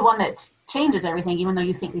 She's the one that changes everything, even though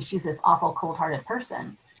you think that she's this awful, cold-hearted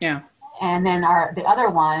person. Yeah. And then the other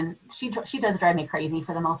one, she does drive me crazy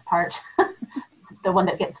for the most part. The one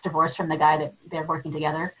that gets divorced from the guy that they're working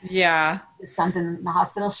together. Yeah. His son's in the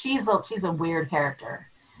hospital. She's a weird character.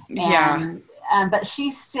 Yeah. But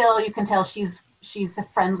she's still, you can tell she's a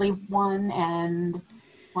friendly one and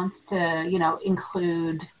wants to,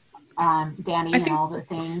 include Danny and all the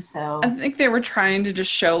things. So I think they were trying to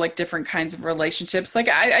just show like different kinds of relationships. Like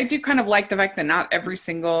I do kind of like the fact that not every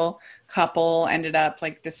single couple ended up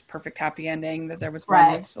like this perfect happy ending, that there was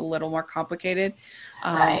one that's a little more complicated.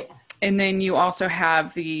 Right. And then you also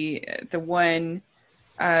have the one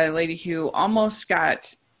lady who almost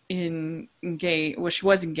got engaged. Well, she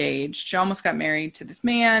was engaged. She almost got married to this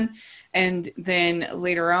man, and then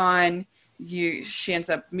later on, she ends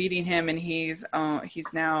up meeting him, and he's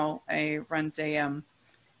now runs a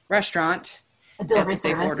restaurant, a delivery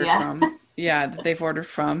service, that they've ordered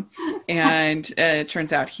from, and it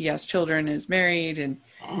turns out he has children, is married, and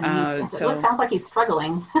it sounds like he's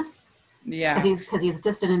struggling. Yeah, because he's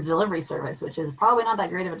just in a delivery service, which is probably not that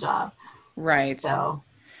great of a job. Right. So,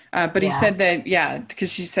 But he said that,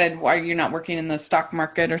 because she said, why are you not working in the stock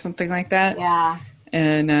market or something like that? Yeah.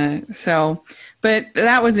 And but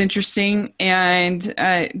that was interesting. And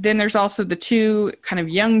then there's also the two kind of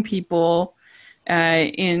young people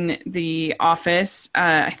in the office.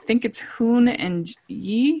 I think it's Hoon and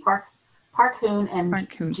Yi. Park Hoon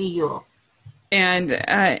and Ji Yul. And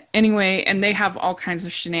anyway, and they have all kinds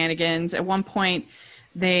of shenanigans. At one point,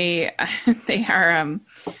 they are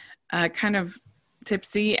kind of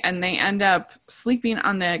tipsy, and they end up sleeping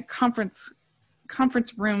on the conference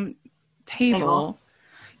room table.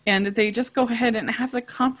 And they just go ahead and have the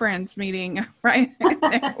conference meeting right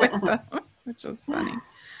there with them, which was funny.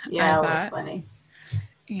 Yeah, it was funny.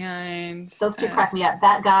 And those two crack me up.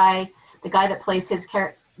 That guy, the guy that plays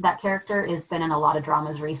that character, has been in a lot of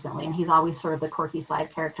dramas recently, and he's always sort of the quirky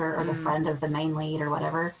side character or the friend of the main lead or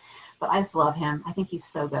whatever. But I just love him. I think he's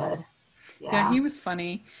so good. Yeah, he was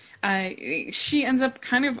funny. She ends up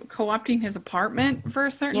kind of co-opting his apartment for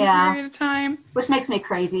a certain period of time, which makes me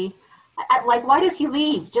crazy. Like, why does he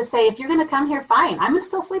leave? Just say, if you're going to come here, fine. I'm going to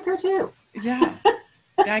still sleep here too. Yeah.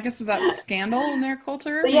 Yeah, I guess is that scandal in their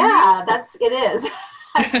culture? Yeah, it is.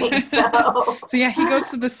 I think so. So yeah, he goes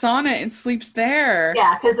to the sauna and sleeps there.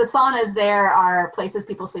 Yeah, because the saunas there are places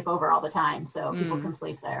people sleep over all the time, so people can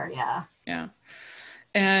sleep there. Yeah. Yeah.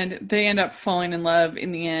 And they end up falling in love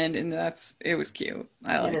in the end, and it was cute.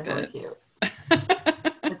 I liked it. It is really cute.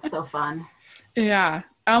 It's so fun. Yeah.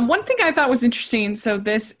 One thing I thought was interesting, so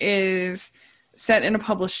this is set in a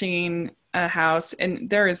publishing house, and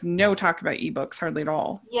there is no talk about ebooks hardly at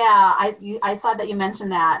all. Yeah, I saw that you mentioned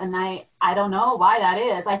that, and I don't know why that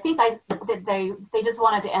is. I think they just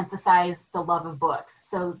wanted to emphasize the love of books.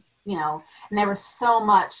 So, and there was so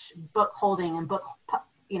much book holding and book,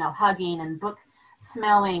 hugging and book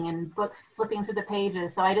smelling and book flipping through the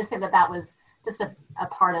pages. So I just think that was just a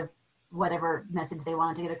part of whatever message they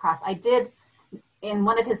wanted to get across. I did. In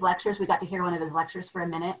one of his lectures, we got to hear one of his lectures for a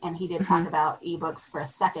minute, and he did talk about ebooks for a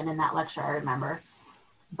second in that lecture, I remember.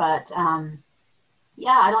 But I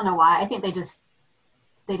don't know why. I think they just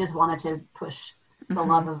wanted to push the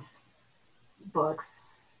love of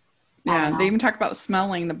books. Yeah, they even talk about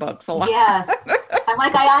smelling the books a lot. Yes. I'm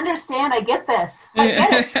like, I understand. I get this. I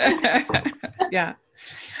get it. Yeah.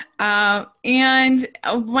 And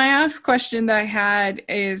my last question that I had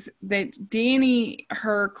is that Dani,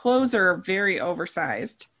 her clothes are very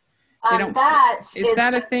oversized. Is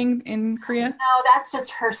that a thing in Korea? No, that's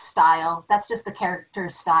just her style. That's just the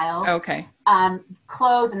character's style. Okay.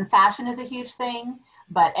 Clothes and fashion is a huge thing,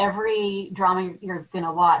 but every drama you're going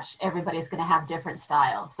to watch, everybody's going to have different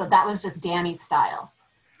style. So that was just Dani's style.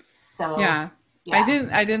 So yeah. I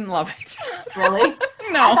didn't love it. Really?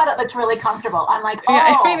 No. I thought it looked really comfortable. I'm like,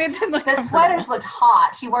 it didn't look the sweaters looked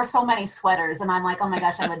hot. She wore so many sweaters, and I'm like, oh my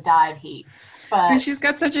gosh, I would die of heat. But she's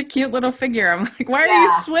got such a cute little figure. I'm like, why are you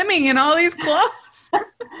swimming in all these clothes?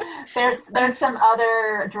 There's some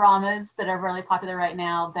other dramas that are really popular right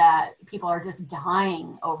now that people are just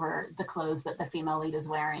dying over the clothes that the female lead is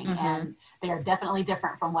wearing, and they are definitely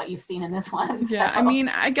different from what you've seen in this one. So. Yeah, I mean,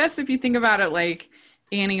 I guess if you think about it, like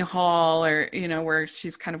Annie Hall, or where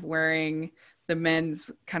she's kind of wearing the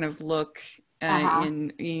men's kind of look,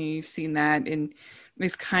 and you've seen that, and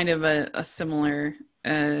it's kind of a similar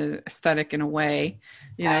aesthetic in a way,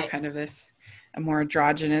 kind of this a more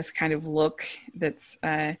androgynous kind of look. That's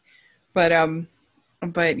but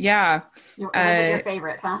yeah. Was it your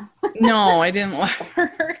favorite, huh? No, I didn't love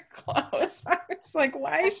her clothes. I was like,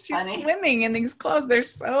 why is she swimming in these clothes? They're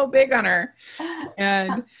so big on her.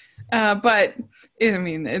 And but I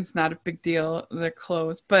mean, it's not a big deal, their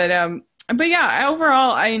clothes, but yeah,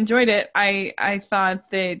 overall I enjoyed it. I thought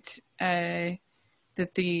that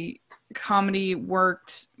that the comedy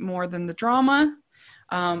worked more than the drama.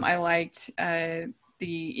 I liked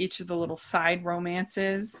each of the little side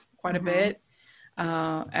romances quite a bit,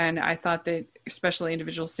 and I thought that especially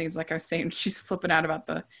individual scenes, like I was saying, she's flipping out about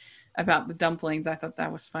the dumplings. I thought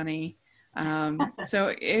that was funny.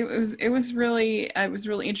 So it was really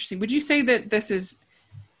interesting. Would you say that this is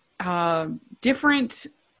different?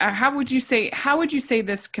 How would you say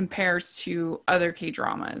this compares to other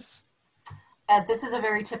K-dramas? This is a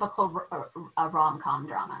very typical rom-com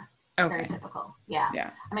drama. Okay. Very typical.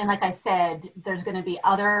 Yeah. I mean, like I said, there's going to be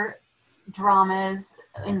other dramas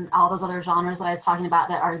in all those other genres that I was talking about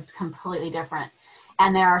that are completely different.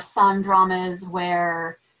 And there are some dramas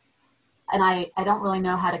where, and I don't really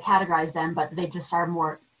know how to categorize them, but they just are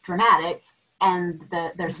more dramatic, and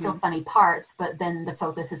there's still funny parts, but then the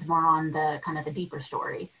focus is more on the kind of the deeper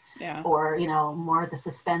story, or more of the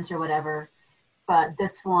suspense or whatever. but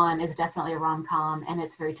this one is definitely a rom-com, and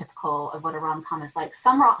it's very typical of what a rom-com is like.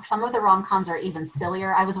 Some of the rom-coms are even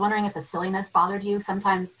sillier. I was wondering if the silliness bothered you.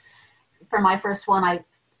 Sometimes for my first one,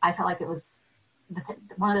 I felt like it was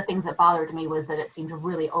one of the things that bothered me was that it seemed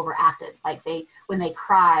really overacted. Like when they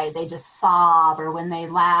cry, they just sob, or when they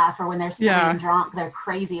laugh, or when they're silly and drunk, they're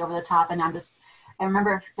crazy over the top. And I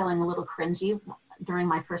remember feeling a little cringy during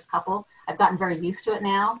my first couple. I've gotten very used to it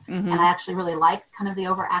now, and I actually really like kind of the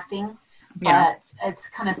overacting. But it's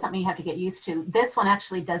kind of something you have to get used to. This one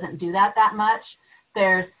actually doesn't do that much.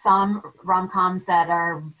 There's some rom-coms that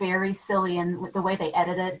are very silly, and with the way they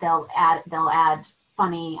edit it, they'll add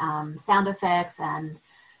funny sound effects and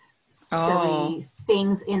silly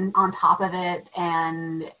things on top of it,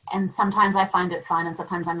 and sometimes I find it fun, and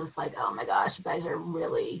sometimes I'm just like, oh my gosh, you guys are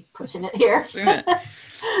really pushing it here.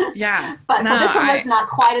 Yeah. But so this one was not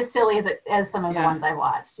quite as silly as some of the ones I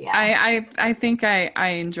watched. Yeah. I think I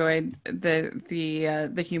enjoyed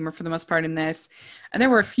the humor for the most part in this. And there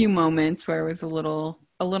were a few moments where it was a little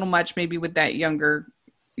much, maybe with that younger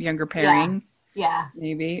pairing. Yeah.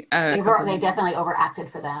 Maybe. They definitely overacted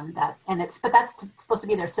for them. But that's supposed to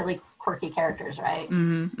be their silly, quirky characters, right?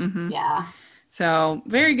 Mm-hmm, mm-hmm. Yeah. So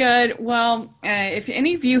very good. Well, if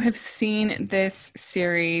any of you have seen this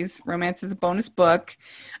series, Romance is a Bonus Book,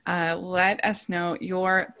 let us know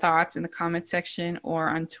your thoughts in the comment section or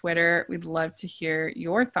on Twitter. We'd love to hear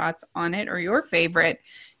your thoughts on it or your favorite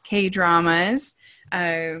K-dramas.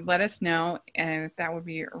 Let us know. That would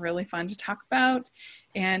be really fun to talk about.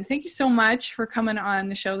 And thank you so much for coming on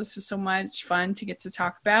the show. This was so much fun to get to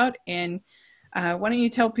talk about. And why don't you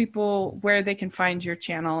tell people where they can find your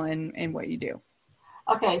channel and what you do?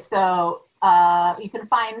 Okay, so you can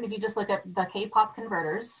find, if you just look at the K-pop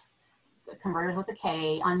Converters with a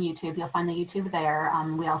K on YouTube, you'll find the YouTube there.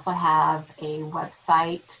 We also have a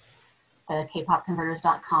website, the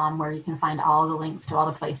kpopconverters.com, where you can find all the links to all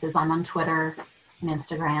the places. I'm on Twitter and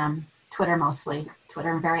Instagram, Twitter mostly.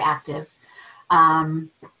 Twitter, I'm very active. And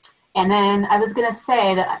then I was going to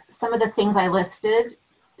say that some of the things I listed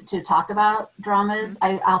to talk about dramas,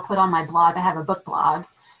 I'll put on my blog. I have a book blog,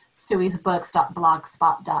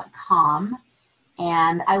 suiesbooks.blogspot.com,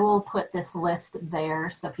 and I will put this list there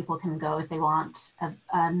so people can go if they want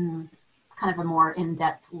kind of a more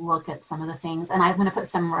in-depth look at some of the things. And I'm going to put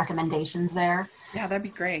some recommendations there. Yeah, that'd be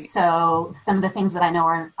great. So some of the things that I know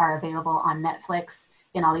are available on Netflix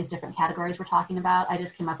in all these different categories we're talking about, I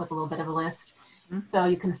just came up with a little bit of a list. Mm-hmm. So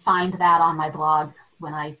you can find that on my blog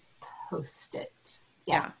when I post it.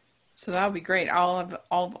 Yeah. So that'll be great. I'll have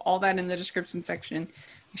all that in the description section.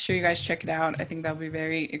 Make sure you guys check it out. I think that'll be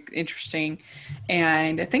very interesting.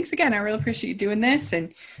 And thanks again. I really appreciate you doing this.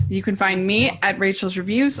 And you can find me at Rachel's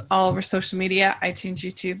Reviews all over social media, iTunes,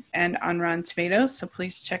 YouTube, and on Rotten Tomatoes. So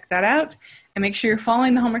please check that out. And make sure you're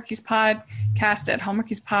following the Hallmarkies Podcast at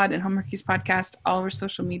Hallmarkies Pod and Hallmarkies Podcast all over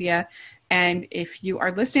social media. And if you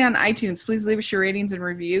are listening on iTunes, please leave us your ratings and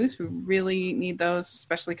reviews. We really need those,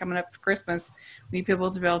 especially coming up for Christmas. We need people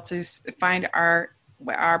to be able to find our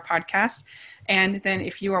podcast. And then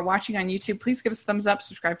if you are watching on YouTube, please give us a thumbs up,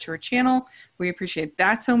 subscribe to our channel. We appreciate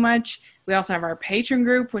that so much. We also have our Patreon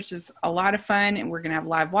group, which is a lot of fun, and we're going to have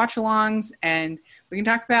live watch-alongs. And we can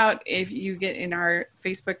talk about, if you get in our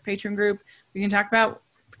Facebook Patreon group, we can talk about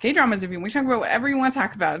K-dramas if you want. We talk about whatever you want to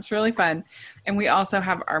talk about. It's really fun. And we also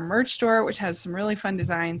have our merch store, which has some really fun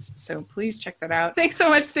designs. So please check that out. Thanks so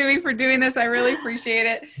much, Sui, for doing this. I really appreciate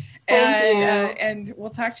it. Thank you. And we'll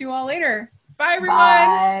talk to you all later. Bye, everyone.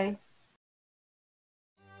 Bye.